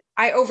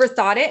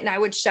overthought it and I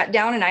would shut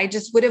down and I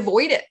just would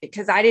avoid it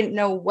because I didn't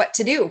know what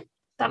to do.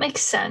 That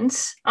makes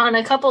sense on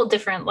a couple of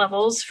different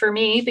levels for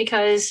me,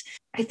 because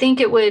I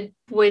think it would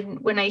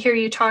when I hear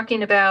you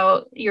talking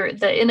about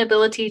the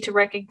inability to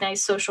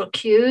recognize social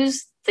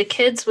cues, the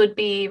kids would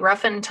be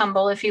rough and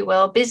tumble, if you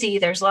will, busy.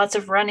 There's lots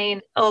of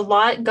running, a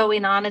lot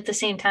going on at the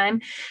same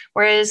time.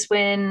 Whereas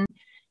when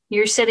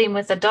you're sitting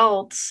with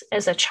adults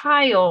as a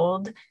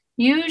child,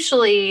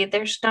 usually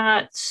there's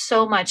not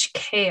so much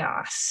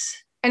chaos.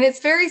 And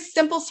it's very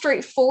simple,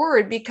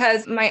 straightforward,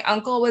 because my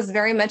uncle was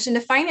very much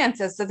into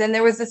finances. So then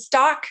there was a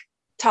stock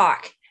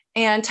talk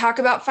and talk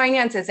about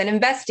finances and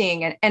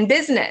investing and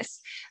business.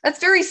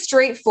 That's very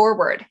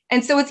straightforward.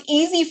 And so it's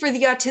easy for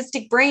the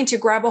autistic brain to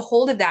grab a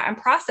hold of that and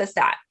process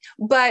that.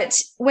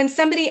 But when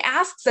somebody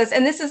asks us,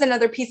 and this is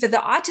another piece of the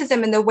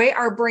autism and the way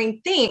our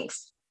brain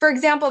thinks, for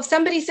example, if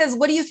somebody says,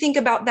 what do you think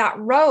about that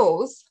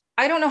rose?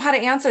 I don't know how to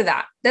answer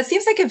that. That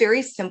seems like a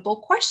very simple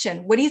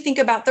question. What do you think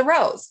about the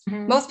rose?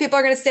 Mm-hmm. Most people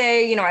are going to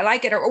say, I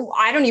like it, or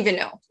I don't even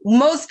know.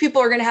 Most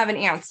people are going to have an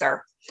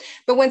answer.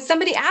 But when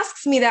somebody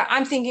asks me that,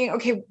 I'm thinking,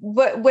 okay,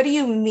 what do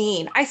you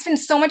mean? I spend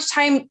so much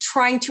time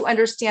trying to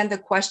understand the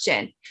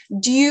question.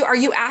 Are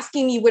you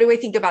asking me, what do I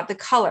think about the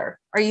color?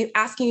 Are you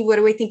asking me, what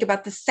do I think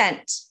about the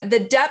scent, the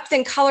depth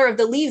and color of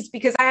the leaves?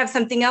 Because I have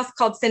something else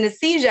called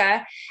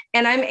synesthesia,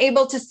 and I'm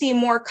able to see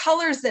more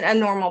colors than a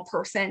normal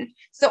person.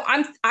 So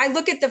I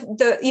look at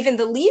even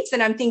the leaves,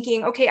 and I'm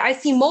thinking, okay, I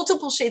see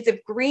multiple shades of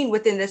green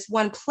within this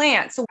one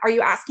plant. So are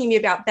you asking me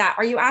about that?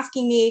 Are you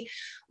asking me,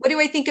 what do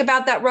I think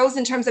about that rose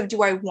in terms of,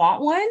 do I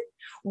want one?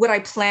 Would I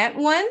plant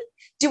one?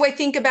 Do I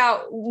think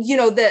about,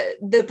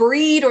 the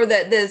breed or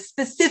the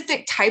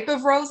specific type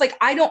of rose? Like,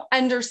 I don't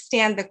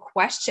understand the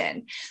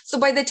question. So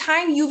by the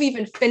time you've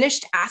even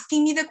finished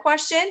asking me the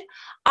question,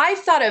 I've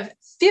thought of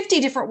 50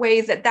 different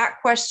ways that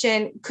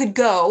question could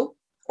go,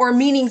 or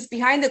meanings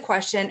behind the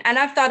question. And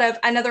I've thought of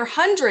another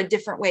 100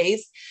 different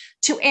ways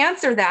to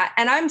answer that.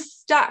 And I'm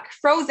stuck,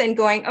 frozen,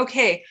 going,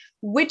 okay,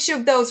 which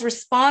of those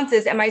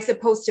responses am I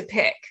supposed to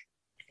pick?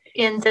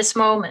 In this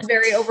moment.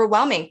 Very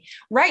overwhelming.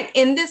 Right.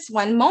 In this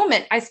one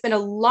moment, I spend a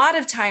lot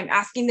of time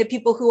asking the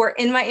people who are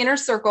in my inner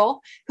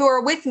circle, who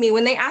are with me.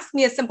 When they ask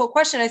me a simple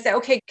question, I say,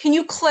 okay, can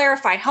you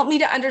clarify? Help me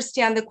to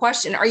understand the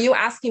question. Are you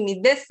asking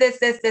me this,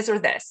 or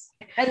this?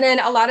 And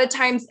then a lot of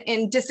times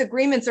in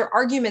disagreements or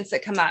arguments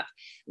that come up,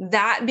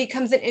 that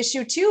becomes an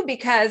issue too,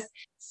 because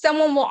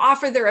someone will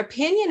offer their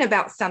opinion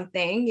about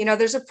something,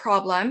 there's a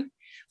problem.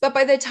 But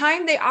by the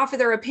time they offer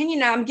their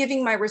opinion, I'm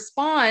giving my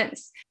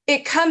response,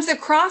 it comes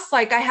across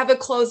like I have a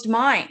closed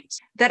mind,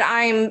 that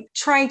I'm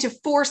trying to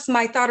force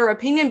my thought or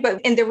opinion.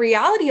 But in the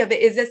reality of it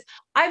is this,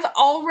 I've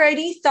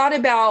already thought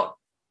about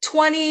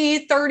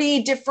 20,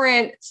 30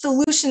 different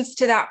solutions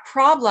to that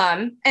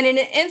problem. And in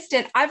an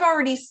instant, I've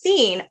already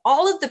seen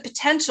all of the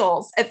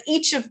potentials of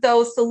each of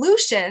those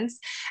solutions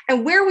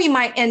and where we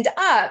might end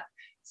up.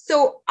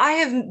 So I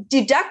have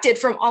deducted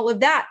from all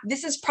of that,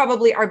 this is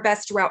probably our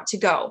best route to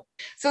go.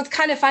 So it's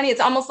kind of funny. It's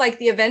almost like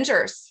the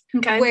Avengers,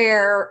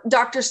 where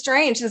Doctor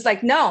Strange is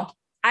like, no,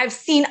 I've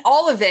seen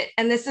all of it,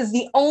 and this is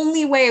the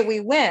only way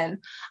we win.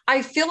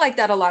 I feel like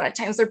that a lot of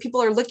times, where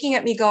people are looking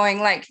at me going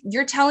like,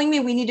 you're telling me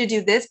we need to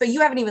do this, but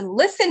you haven't even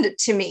listened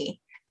to me.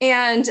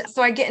 And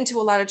so I get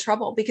into a lot of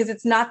trouble, because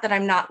it's not that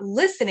I'm not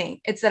listening.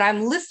 It's that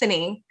I'm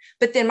listening,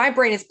 but then my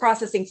brain is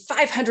processing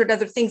 500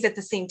 other things at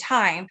the same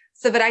time,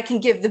 so that I can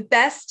give the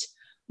best,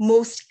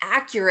 most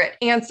accurate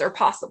answer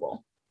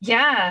possible.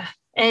 Yeah.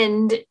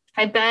 And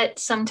I bet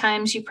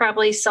sometimes you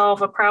probably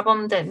solve a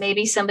problem that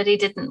maybe somebody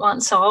didn't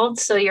want solved.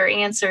 So your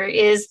answer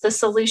is the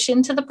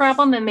solution to the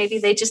problem, and maybe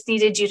they just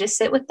needed you to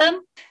sit with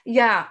them.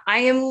 Yeah, I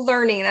am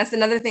learning. That's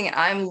another thing.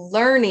 I'm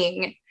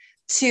learning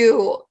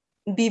to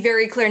be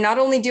very clear. Not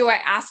only do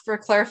I ask for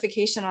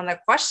clarification on the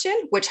question,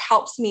 which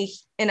helps me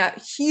in a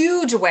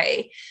huge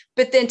way,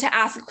 but then to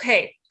ask,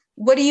 okay,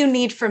 what do you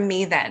need from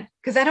me then?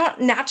 Because I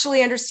don't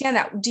naturally understand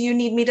that. Do you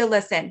need me to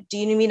listen? Do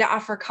you need me to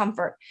offer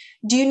comfort?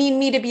 Do you need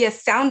me to be a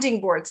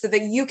sounding board so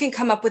that you can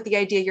come up with the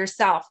idea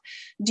yourself?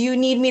 Do you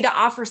need me to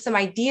offer some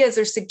ideas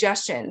or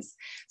suggestions?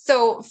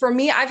 So for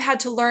me, I've had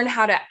to learn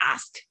how to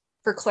ask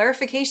for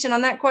clarification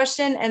on that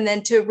question, and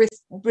then to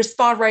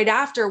respond right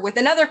after with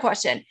another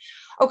question.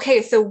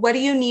 Okay, so what do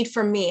you need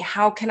from me?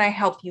 How can I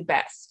help you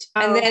best?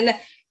 And then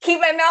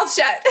keep my mouth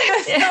shut.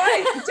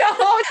 So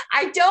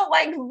I don't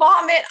like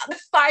vomit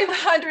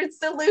 500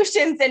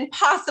 solutions and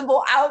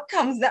possible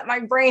outcomes that my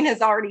brain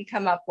has already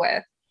come up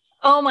with.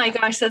 Oh my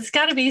gosh, that's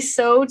got to be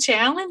so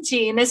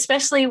challenging,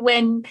 especially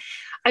when,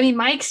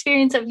 my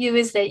experience of you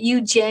is that you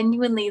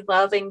genuinely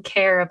love and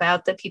care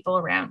about the people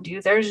around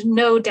you. There's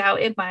no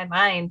doubt in my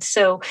mind.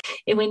 So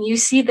when you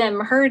see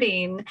them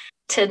hurting,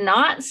 to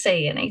not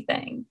say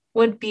anything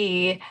would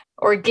be,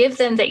 or give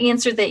them the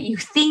answer that you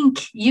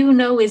think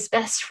is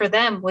best for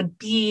them, would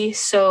be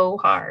so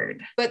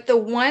hard. But the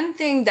one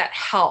thing that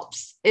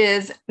helps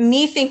is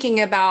me thinking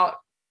about,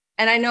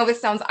 and I know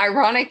this sounds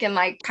ironic and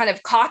like kind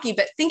of cocky,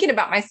 but thinking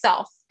about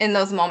myself in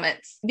those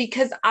moments,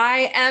 because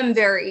I am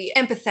very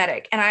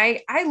empathetic and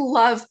I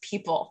love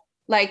people,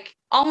 like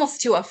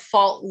almost to a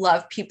fault,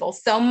 love people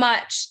so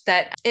much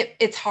that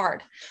it's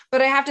hard.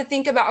 But I have to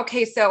think about,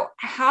 okay, so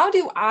how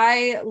do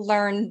I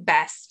learn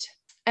best?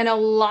 And a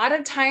lot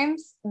of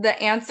times the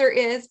answer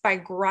is by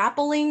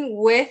grappling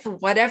with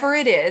whatever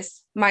it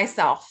is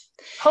myself.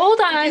 Hold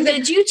on.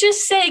 Did you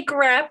just say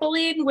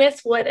grappling with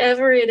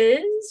whatever it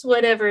is,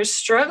 whatever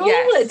struggle?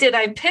 Yes. Did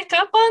I pick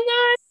up on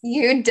that?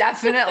 You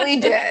definitely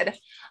did.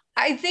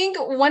 I think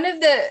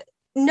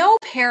no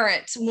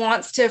parent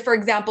wants to, for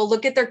example,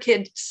 look at their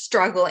kid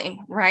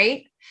struggling,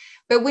 right?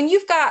 But when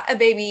you've got a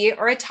baby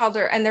or a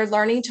toddler and they're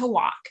learning to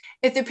walk,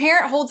 if the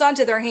parent holds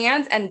onto their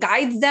hands and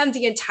guides them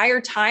the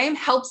entire time,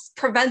 helps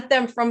prevent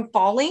them from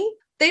falling,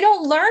 they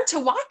don't learn to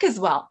walk as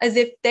well as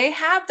if they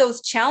have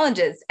those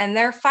challenges and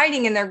they're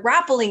fighting and they're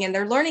grappling and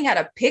they're learning how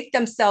to pick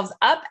themselves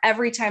up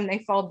every time they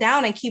fall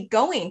down and keep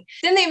going.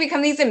 Then they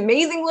become these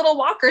amazing little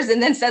walkers.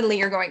 And then suddenly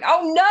you're going,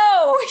 oh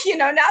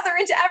no, now they're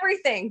into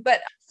everything.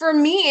 But for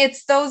me,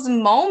 it's those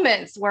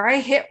moments where I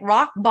hit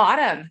rock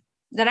bottom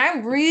that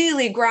I'm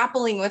really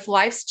grappling with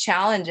life's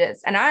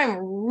challenges and I'm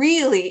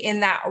really in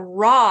that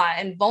raw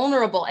and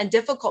vulnerable and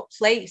difficult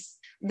place,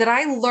 that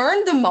I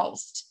learned the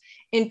most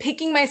in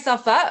picking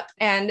myself up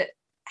and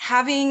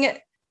having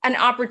an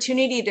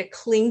opportunity to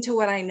cling to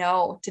what I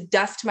know, to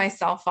dust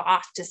myself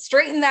off, to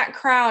straighten that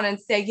crown and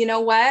say, you know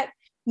what?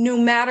 No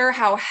matter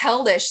how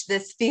hellish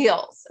this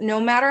feels,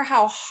 no matter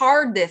how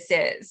hard this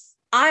is,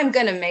 I'm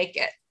going to make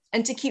it,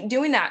 and to keep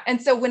doing that.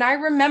 And so when I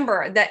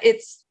remember that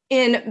it's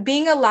in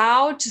being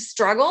allowed to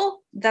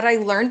struggle that I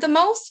learned the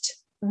most,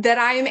 that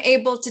I am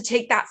able to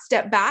take that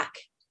step back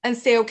and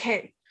say,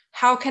 okay,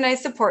 how can I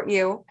support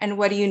you? And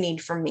what do you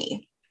need from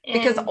me?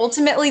 Because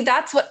ultimately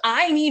that's what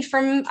I need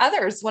from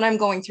others when I'm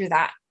going through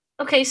that.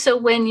 Okay, so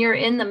when you're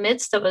in the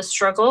midst of a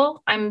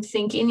struggle, I'm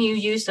thinking you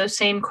use those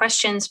same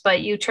questions,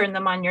 but you turn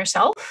them on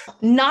yourself.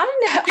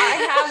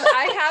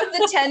 I have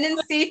the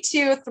tendency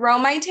to throw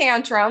my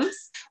tantrums.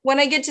 When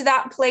I get to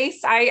that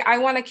place, I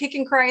want to kick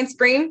and cry and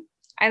scream.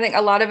 I think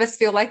a lot of us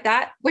feel like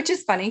that, which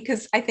is funny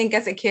because I think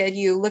as a kid,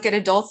 you look at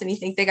adults and you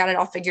think they got it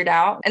all figured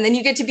out. And then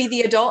you get to be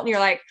the adult and you're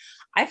like,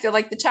 I feel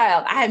like the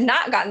child. I have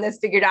not gotten this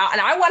figured out.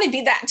 And I want to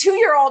be that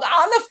 2-year-old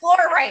on the floor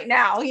right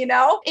now,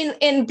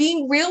 in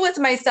being real with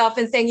myself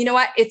and saying, you know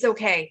what? It's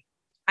okay.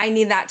 I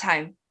need that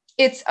time.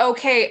 It's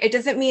okay. It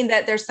doesn't mean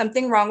that there's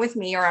something wrong with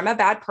me or I'm a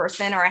bad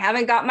person or I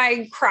haven't got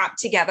my crap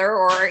together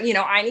or,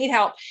 I need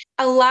help.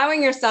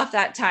 Allowing yourself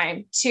that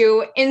time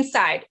to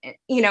inside,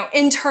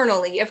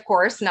 internally, of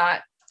course,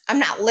 I'm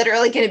not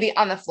literally going to be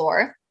on the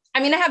floor. I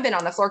mean, I have been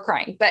on the floor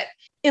crying, but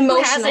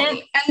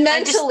emotionally and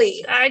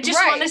mentally. I just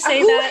want to say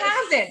Who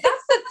that. hasn't?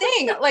 That's the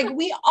thing. Like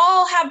we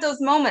all have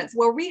those moments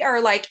where we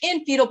are like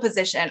in fetal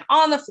position,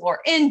 on the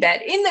floor, in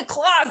bed, in the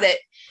closet.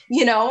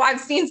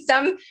 I've seen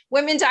some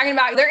women talking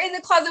about they're in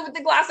the closet with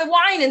a glass of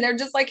wine and they're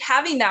just like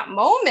having that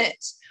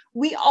moment.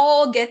 We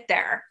all get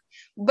there,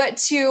 but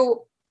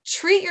to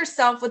treat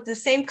yourself with the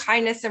same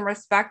kindness and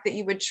respect that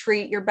you would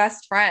treat your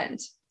best friend.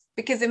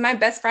 Because if my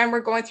best friend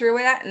were going through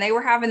that and they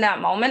were having that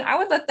moment, I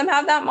would let them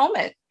have that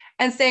moment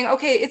and saying,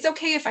 okay, it's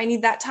okay if I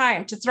need that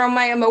time to throw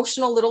my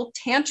emotional little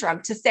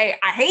tantrum, to say,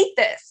 I hate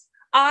this.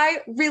 I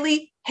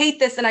really hate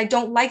this. And I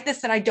don't like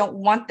this. And I don't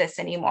want this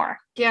anymore.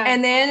 Yeah.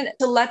 And then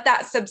to let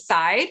that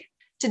subside,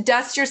 to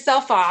dust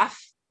yourself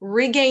off,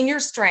 regain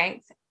your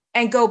strength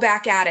and go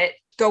back at it,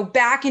 go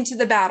back into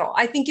the battle.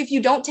 I think if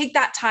you don't take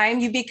that time,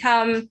 you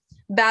become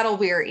battle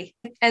weary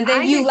and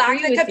then you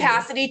lack the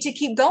capacity to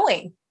keep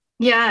going.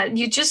 Yeah,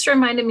 you just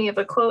reminded me of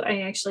a quote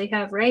I actually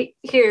have right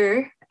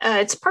here.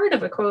 It's part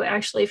of a quote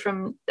actually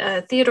from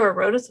Theodore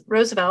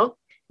Roosevelt.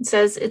 It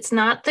says, "It's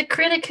not the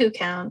critic who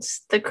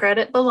counts. The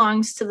credit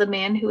belongs to the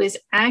man who is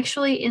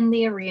actually in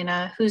the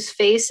arena, whose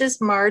face is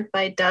marred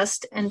by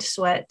dust and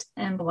sweat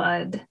and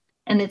blood."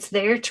 And it's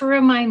there to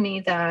remind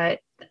me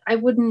that I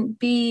wouldn't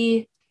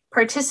be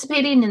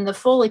participating in the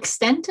full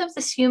extent of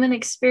this human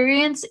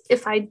experience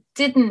if I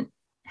didn't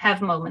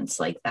have moments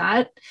like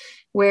that,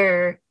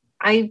 where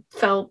I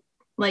felt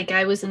like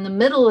I was in the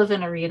middle of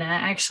an arena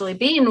actually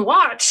being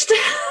watched.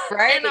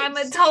 Right. And I'm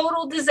a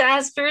total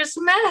disastrous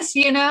mess,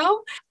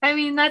 I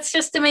mean, that's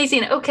just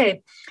amazing.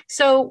 Okay.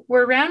 So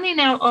we're rounding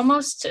out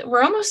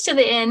we're almost to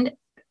the end.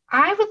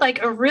 I would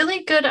like a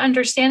really good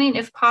understanding,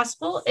 if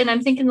possible, and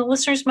I'm thinking the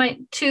listeners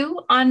might too,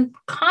 on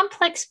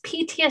complex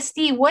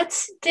PTSD.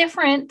 What's the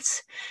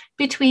difference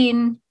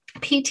between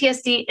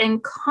PTSD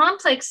and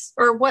complex,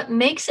 or what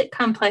makes it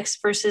complex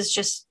versus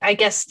just, I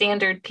guess,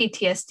 standard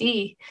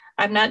PTSD?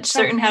 I'm not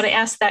certain how to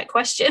ask that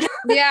question.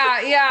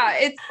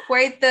 Yeah.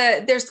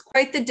 There's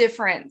quite the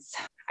difference.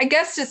 I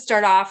guess to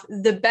start off,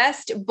 the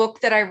best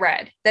book that I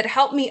read that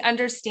helped me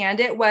understand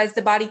it was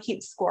The Body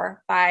Keeps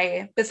Score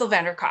by Bessel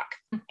van der Kolk.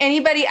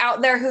 Anybody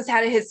out there who's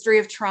had a history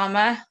of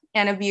trauma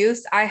and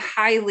abuse, I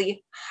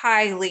highly,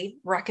 highly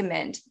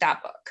recommend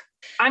that book.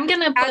 I'm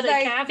going to put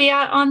a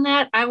caveat on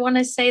that. I want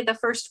to say the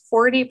first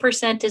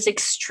 40% is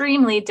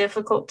extremely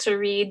difficult to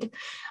read.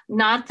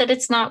 Not that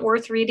it's not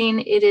worth reading.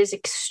 It is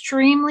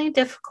extremely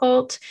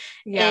difficult.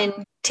 Yeah.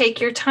 And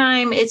take your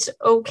time. It's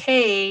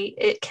okay.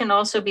 It can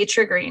also be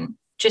triggering.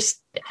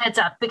 Just heads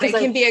up. Because it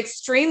can be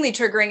extremely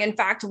triggering. In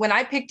fact, when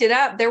I picked it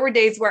up, there were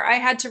days where I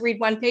had to read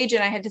one page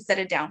and I had to set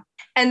it down.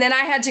 And then I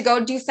had to go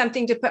do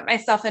something to put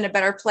myself in a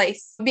better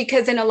place,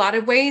 because in a lot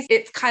of ways,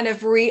 it's kind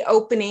of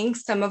reopening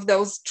some of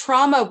those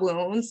trauma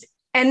wounds.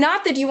 And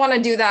not that you want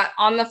to do that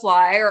on the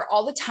fly or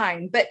all the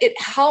time, but it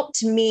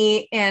helped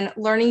me in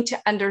learning to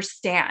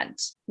understand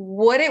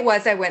what it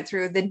was I went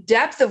through, the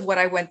depth of what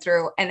I went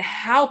through, and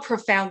how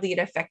profoundly it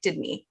affected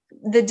me.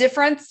 The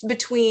difference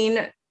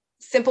between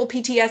simple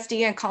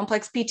PTSD and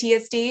complex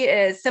PTSD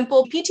is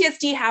simple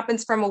PTSD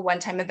happens from a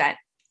one-time event.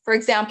 For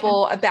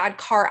example, a bad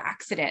car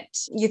accident.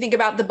 You think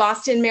about the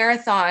Boston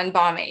Marathon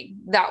bombing.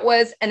 That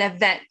was an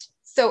event.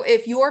 So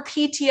if your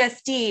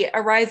PTSD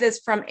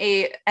arises from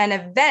an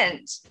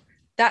event,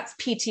 that's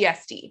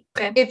PTSD.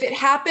 Okay. If it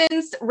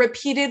happens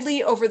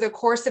repeatedly over the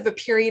course of a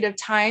period of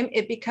time,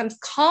 it becomes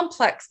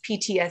complex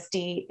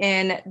PTSD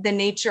in the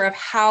nature of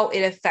how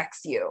it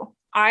affects you.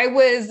 I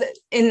was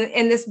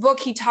in this book,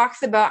 he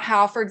talks about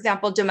how, for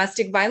example,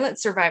 domestic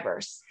violence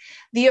survivors,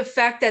 the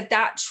effect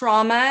that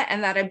trauma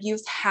and that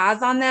abuse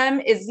has on them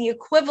is the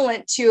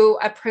equivalent to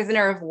a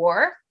prisoner of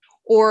war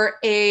or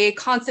a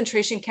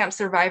concentration camp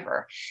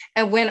survivor.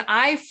 And when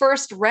I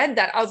first read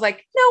that, I was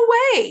like, no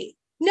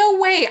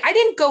way. I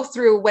didn't go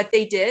through what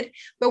they did.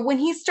 But when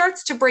he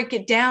starts to break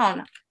it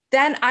down,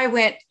 then I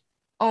went,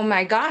 oh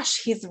my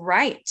gosh, he's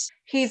right.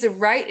 He's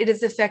right. It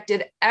has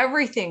affected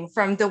everything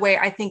from the way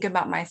I think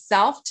about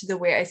myself to the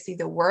way I see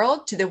the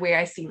world, to the way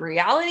I see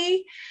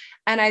reality.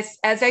 And as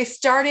I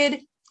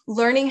started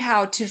learning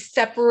how to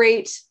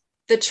separate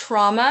the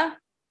trauma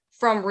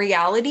from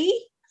reality,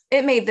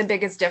 it made the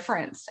biggest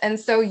difference. And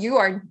so you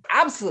are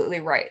absolutely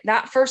right.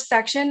 That first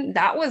section,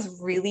 that was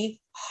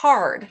really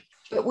hard.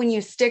 But when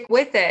you stick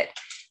with it,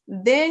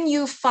 then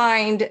you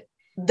find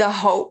the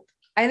hope.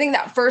 I think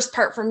that first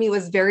part for me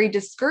was very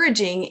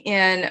discouraging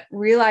in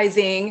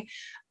realizing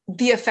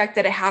the effect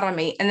that it had on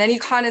me. And then you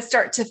kind of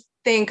start to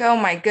think, oh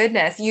my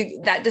goodness,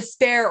 that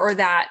despair or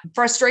that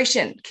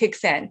frustration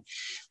kicks in.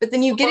 But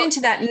then you get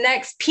into that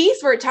next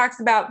piece where it talks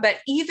about, but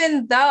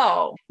even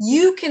though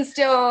you can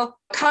still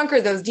conquer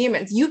those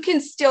demons, you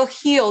can still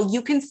heal,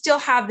 you can still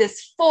have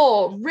this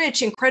full,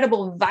 rich,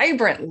 incredible,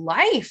 vibrant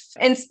life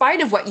in spite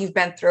of what you've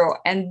been through.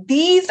 And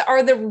these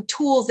are the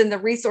tools and the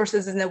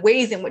resources and the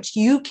ways in which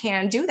you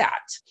can do that.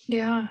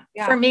 Yeah.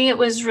 For me, it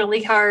was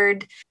really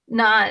hard,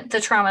 not the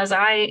traumas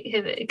I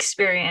have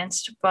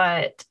experienced,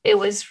 but it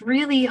was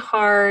really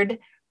hard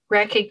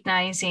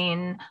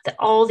recognizing that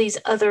all these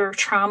other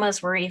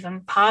traumas were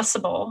even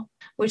possible,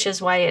 which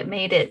is why it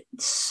made it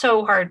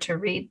so hard to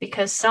read,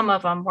 because some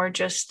of them were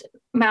just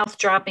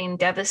mouth-dropping,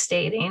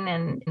 devastating,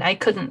 and I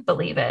couldn't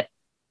believe it.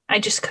 I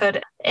just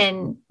couldn't.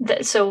 And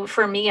so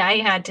for me, I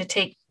had to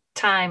take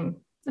time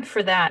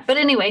for that. But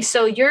anyway,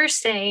 so you're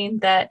saying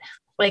that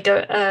like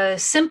a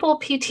simple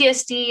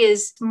PTSD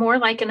is more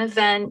like an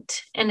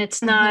event, and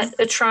it's not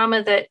a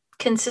trauma that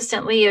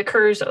consistently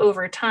occurs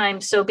over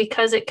time. So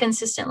because it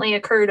consistently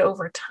occurred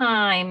over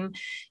time,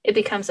 it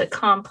becomes a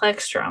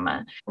complex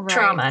trauma,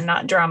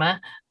 not drama.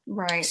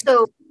 Right.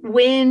 So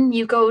when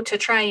you go to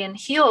try and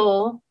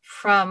heal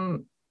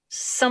from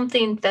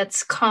something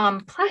that's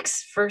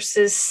complex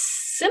versus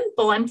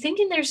simple, I'm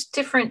thinking there's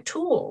different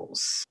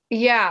tools.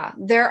 Yeah,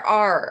 there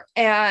are.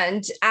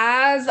 And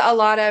as a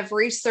lot of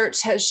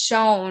research has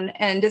shown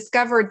and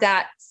discovered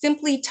that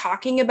simply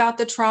talking about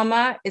the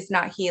trauma is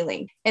not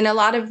healing. In a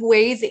lot of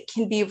ways, it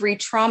can be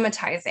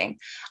re-traumatizing.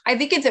 I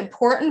think it's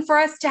important for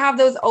us to have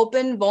those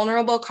open,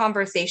 vulnerable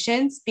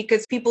conversations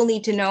because people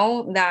need to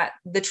know that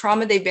the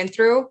trauma they've been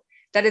through,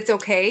 that it's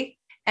okay.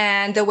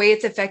 And the way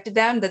it's affected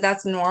them,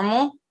 that's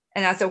normal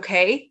and that's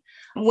okay.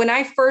 When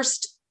I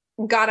first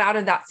got out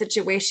of that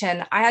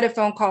situation, I had a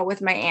phone call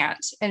with my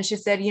aunt and she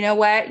said, you know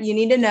what? You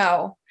need to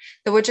know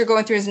that what you're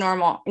going through is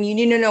normal and you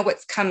need to know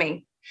what's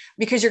coming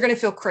because you're going to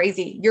feel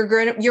crazy. Your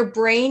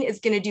brain is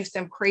going to do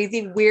some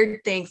crazy,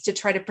 weird things to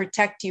try to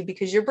protect you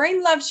because your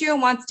brain loves you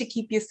and wants to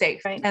keep you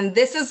safe. Right. And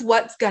this is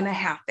what's going to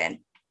happen.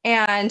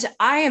 And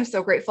I am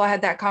so grateful I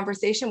had that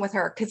conversation with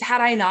her because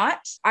had I not,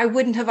 I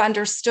wouldn't have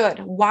understood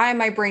why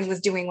my brain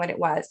was doing what it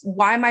was,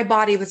 why my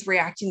body was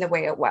reacting the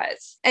way it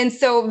was. And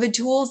so the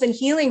tools and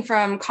healing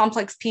from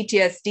complex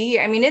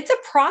PTSD, I mean, it's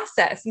a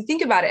process. You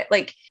think about it,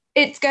 like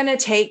it's going to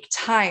take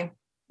time.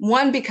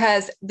 One,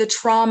 because the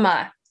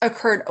trauma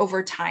occurred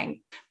over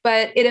time,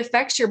 but it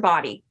affects your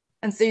body.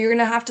 And so you're going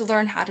to have to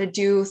learn how to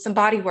do some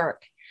body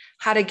work,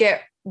 how to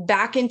get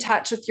back in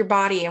touch with your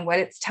body and what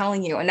it's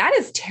telling you. And that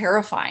is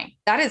terrifying.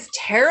 That is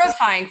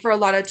terrifying for a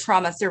lot of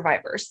trauma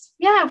survivors.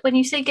 Yeah. When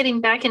you say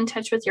getting back in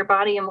touch with your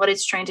body and what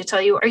it's trying to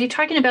tell you, are you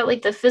talking about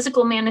like the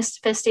physical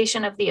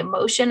manifestation of the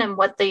emotion and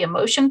what the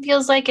emotion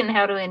feels like and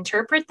how to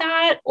interpret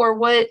that? Or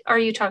what are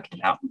you talking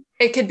about?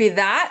 It could be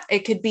that.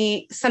 It could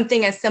be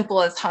something as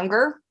simple as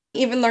hunger,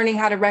 even learning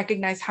how to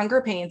recognize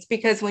hunger pains,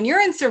 because when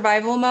you're in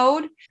survival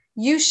mode,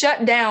 you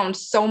shut down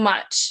so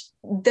much.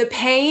 The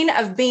pain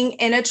of being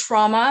in a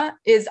trauma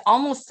is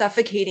almost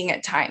suffocating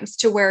at times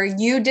to where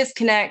you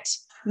disconnect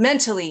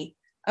mentally,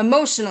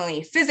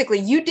 emotionally, physically.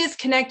 You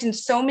disconnect in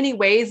so many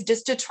ways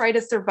just to try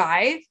to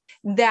survive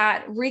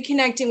that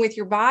reconnecting with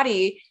your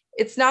body,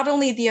 it's not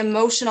only the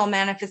emotional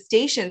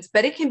manifestations,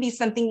 but it can be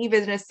something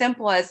even as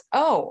simple as,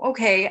 oh,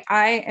 okay,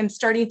 I am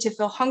starting to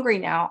feel hungry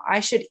now. I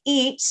should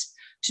eat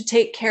to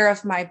take care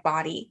of my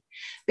body.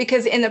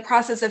 Because in the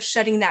process of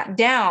shutting that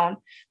down,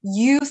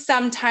 you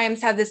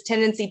sometimes have this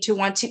tendency to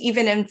want to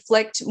even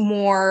inflict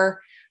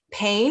more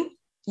pain.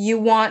 You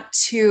want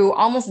to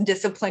almost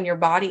discipline your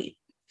body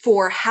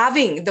for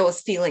having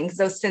those feelings,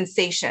 those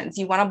sensations.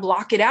 You want to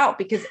block it out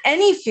because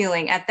any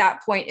feeling at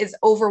that point is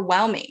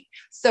overwhelming.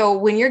 So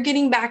when you're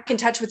getting back in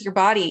touch with your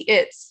body,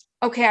 it's,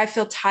 okay, I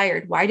feel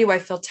tired. Why do I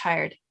feel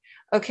tired?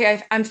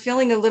 Okay, I'm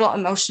feeling a little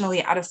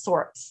emotionally out of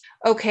sorts.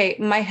 Okay,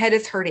 my head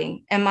is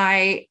hurting. Am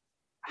I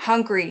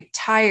hungry,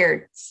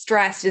 tired,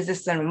 stressed? Is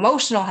this an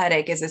emotional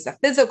headache? Is this a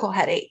physical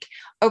headache?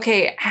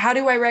 Okay, how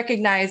do I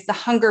recognize the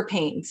hunger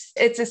pains?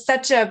 It's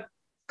such a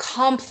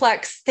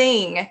complex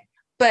thing,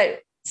 but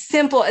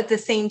simple at the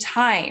same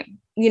time.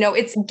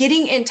 It's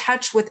getting in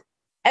touch with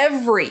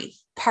every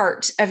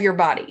part of your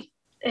body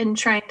and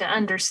trying to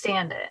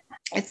understand it.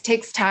 It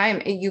takes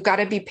time. You got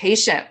to be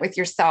patient with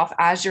yourself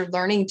as you're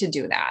learning to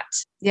do that.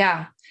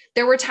 Yeah.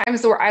 There were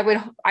times where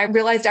I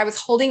realized I was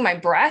holding my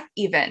breath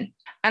even,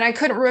 and I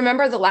couldn't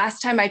remember the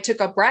last time I took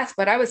a breath,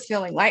 but I was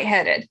feeling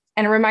lightheaded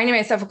and reminding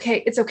myself,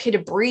 okay, it's okay to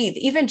breathe.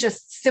 Even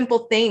just simple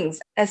things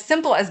as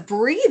simple as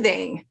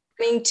breathing,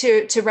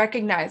 to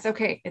recognize,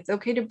 okay, it's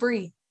okay to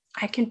breathe.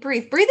 I can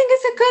breathe. Breathing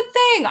is a good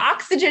thing.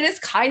 Oxygen is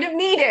kind of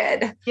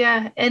needed.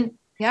 Yeah. And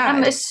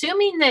I'm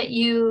assuming that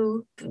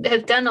you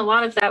have done a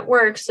lot of that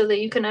work so that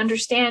you can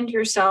understand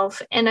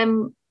yourself. And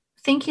I'm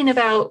thinking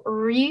about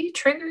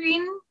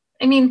re-triggering.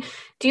 I mean,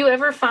 do you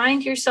ever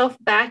find yourself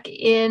back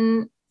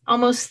in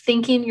almost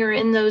thinking you're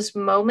in those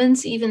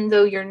moments, even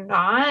though you're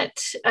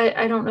not?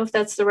 I don't know if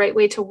that's the right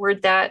way to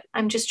word that.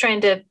 I'm just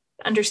trying to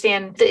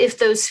understand if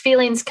those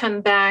feelings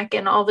come back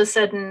and all of a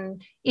sudden,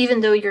 even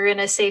though you're in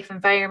a safe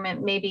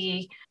environment,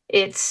 maybe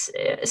it's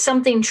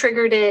something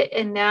triggered it,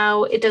 and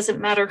now it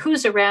doesn't matter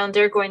who's around,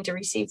 they're going to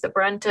receive the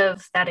brunt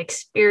of that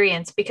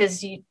experience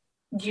because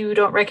you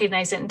don't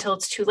recognize it until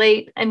it's too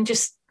late. I'm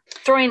just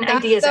throwing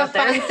ideas out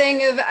there. That's the fun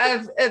thing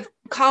of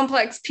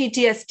complex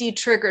PTSD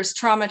triggers,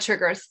 trauma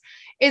triggers.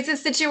 It's a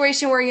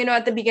situation where,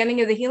 at the beginning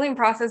of the healing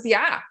process,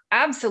 yeah,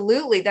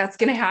 absolutely, that's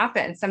going to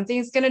happen.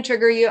 Something's going to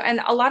trigger you.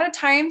 And a lot of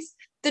times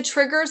the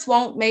triggers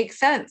won't make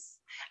sense.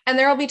 And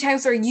there will be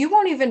times where you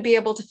won't even be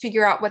able to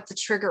figure out what the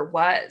trigger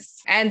was.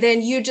 And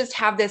then you just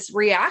have this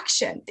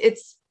reaction.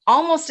 It's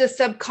almost a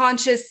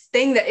subconscious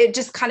thing that it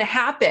just kind of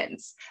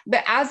happens.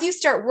 But as you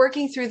start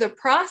working through the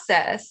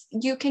process,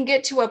 you can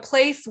get to a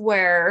place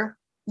where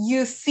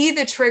you see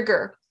the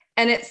trigger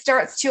and it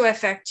starts to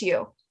affect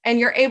you. And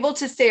you're able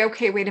to say,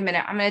 okay, wait a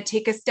minute, I'm going to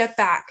take a step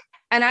back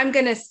and I'm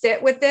going to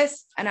sit with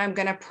this and I'm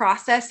going to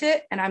process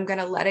it and I'm going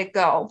to let it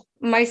go.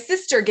 My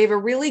sister gave a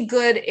really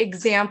good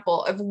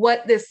example of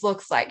what this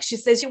looks like. She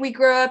says, we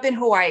grew up in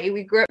Hawaii.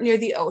 We grew up near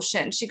the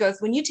ocean. She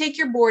goes, when you take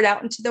your board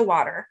out into the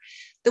water,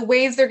 the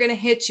waves are going to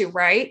hit you,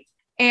 right?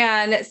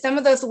 And some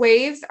of those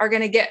waves are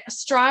going to get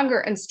stronger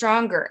and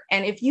stronger.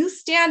 And if you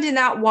stand in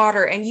that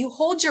water and you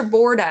hold your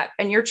board up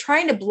and you're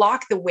trying to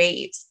block the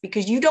waves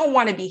because you don't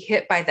want to be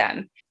hit by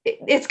them,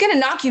 it's going to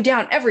knock you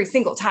down every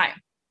single time.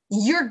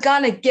 You're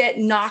going to get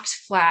knocked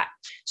flat.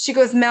 She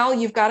goes, Mel,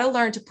 you've got to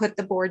learn to put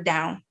the board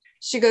down.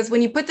 She goes,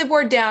 when you put the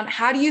board down,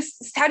 how do you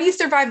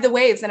survive the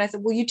waves? And I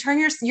said, well, you turn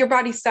your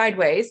body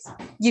sideways,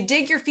 you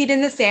dig your feet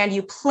in the sand,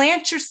 you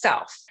plant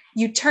yourself,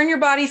 you turn your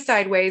body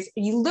sideways,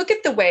 and you look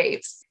at the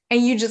waves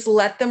and you just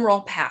let them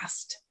roll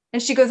past.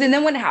 And she goes, and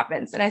then what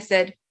happens? And I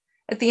said,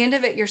 at the end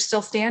of it, you're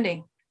still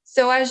standing.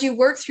 So as you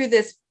work through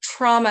this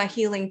trauma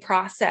healing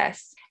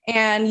process,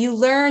 and you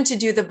learn to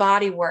do the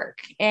body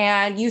work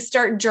and you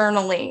start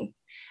journaling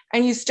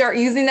and you start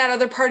using that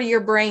other part of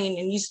your brain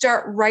and you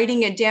start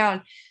writing it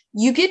down,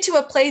 you get to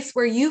a place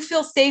where you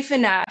feel safe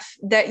enough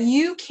that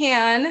you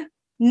can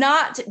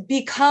not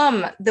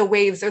become the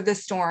waves or the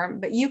storm,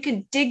 but you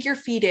can dig your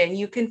feet in.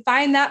 You can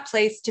find that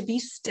place to be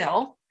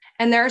still.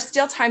 And there are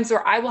still times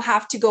where I will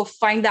have to go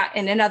find that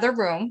in another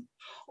room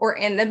or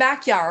in the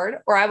backyard,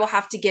 or I will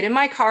have to get in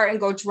my car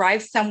and go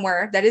drive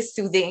somewhere that is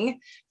soothing.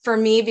 For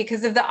me,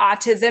 because of the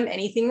autism,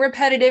 anything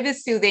repetitive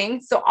is soothing.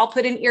 So I'll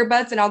put in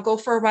earbuds and I'll go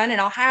for a run and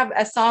I'll have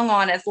a song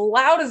on as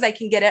loud as I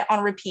can get it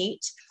on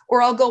repeat,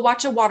 or I'll go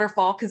watch a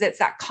waterfall because it's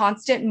that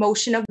constant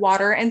motion of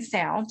water and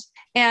sound.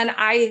 And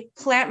I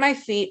plant my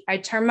feet, I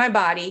turn my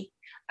body,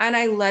 and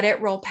I let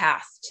it roll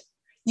past.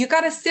 You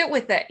got to sit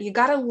with it. You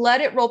got to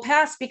let it roll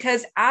past,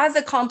 because as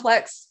a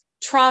complex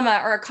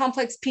trauma or a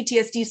complex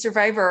PTSD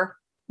survivor,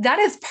 that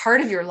is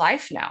part of your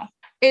life now.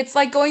 It's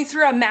like going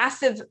through a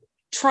massive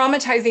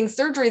traumatizing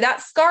surgery.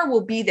 That scar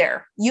will be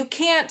there. You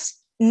can't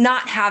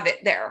not have it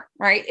there,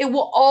 right? It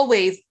will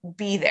always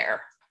be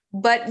there,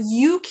 but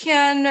you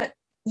can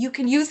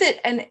use it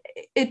and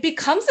it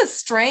becomes a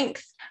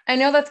strength. I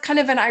know that's kind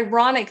of an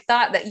ironic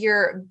thought that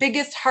your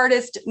biggest,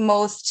 hardest,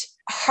 most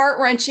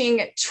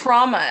heart-wrenching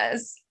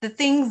traumas, the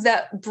things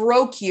that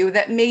broke you,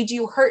 that made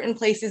you hurt in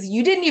places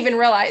you didn't even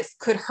realize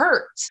could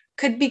hurt,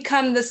 could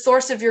become the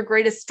source of your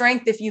greatest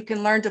strength if you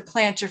can learn to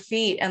plant your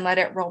feet and let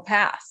it roll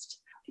past.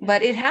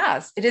 But it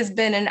has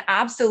been an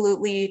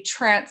absolutely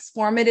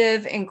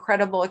transformative,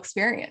 incredible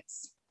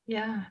experience.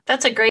 Yeah,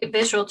 that's a great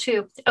visual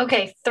too.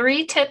 Okay,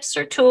 3 tips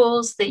or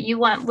tools that you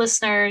want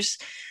listeners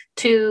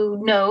to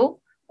know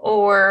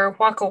or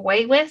walk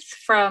away with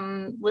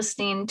from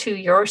listening to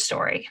your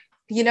story.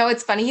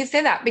 It's funny you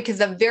say that, because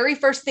the very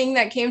first thing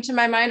that came to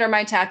my mind are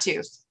my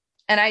tattoos.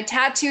 And I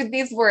tattooed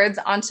these words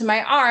onto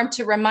my arm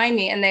to remind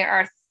me. And they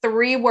are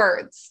 3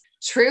 words: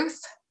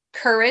 truth,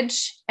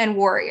 courage, and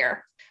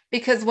warrior.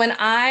 Because when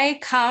I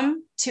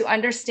come to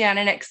understand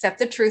and accept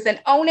the truth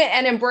and own it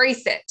and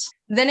embrace it,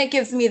 then it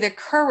gives me the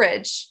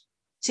courage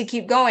to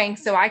keep going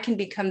so I can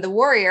become the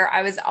warrior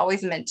I was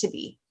always meant to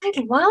be. I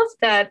love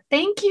that.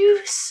 Thank you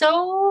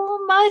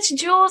so much,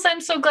 Jules. I'm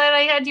so glad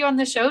I had you on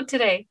the show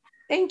today.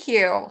 Thank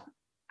you.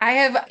 I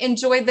have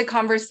enjoyed the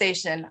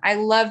conversation. I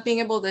love being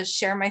able to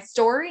share my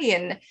story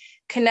and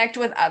connect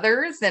with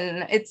others.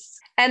 And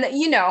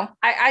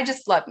I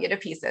just love you to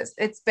pieces.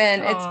 It's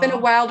been a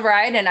wild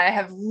ride. And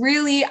I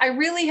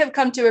really have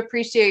come to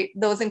appreciate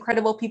those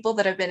incredible people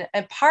that have been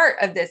a part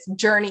of this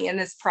journey and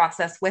this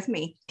process with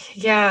me.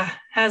 Yeah,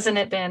 hasn't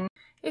it been?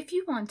 If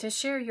you want to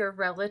share your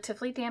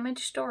relatively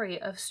damaged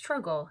story of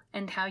struggle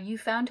and how you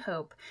found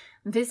hope,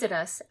 visit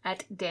us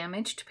at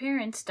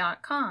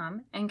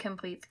damagedparents.com and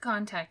complete the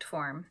contact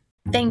form.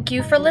 Thank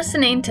you for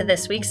listening to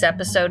this week's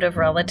episode of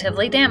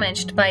Relatively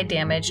Damaged by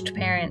Damaged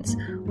Parents.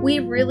 We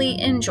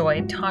really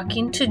enjoyed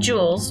talking to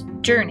Jules'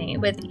 journey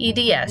with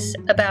EDS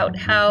about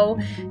how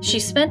she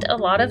spent a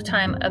lot of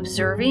time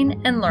observing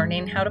and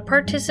learning how to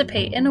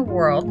participate in a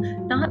world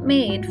not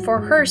made for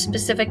her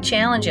specific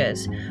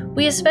challenges.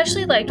 We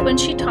especially liked when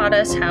she taught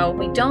us how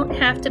we don't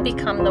have to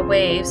become the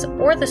waves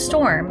or the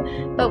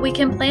storm, but we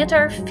can plant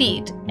our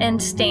feet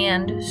and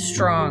stand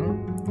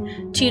strong.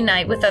 To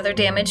unite with other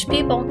damaged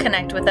people,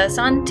 connect with us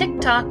on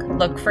TikTok.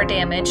 Look for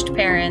Damaged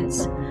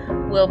Parents.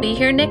 We'll be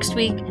here next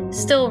week,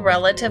 still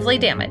relatively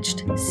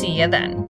damaged. See ya then.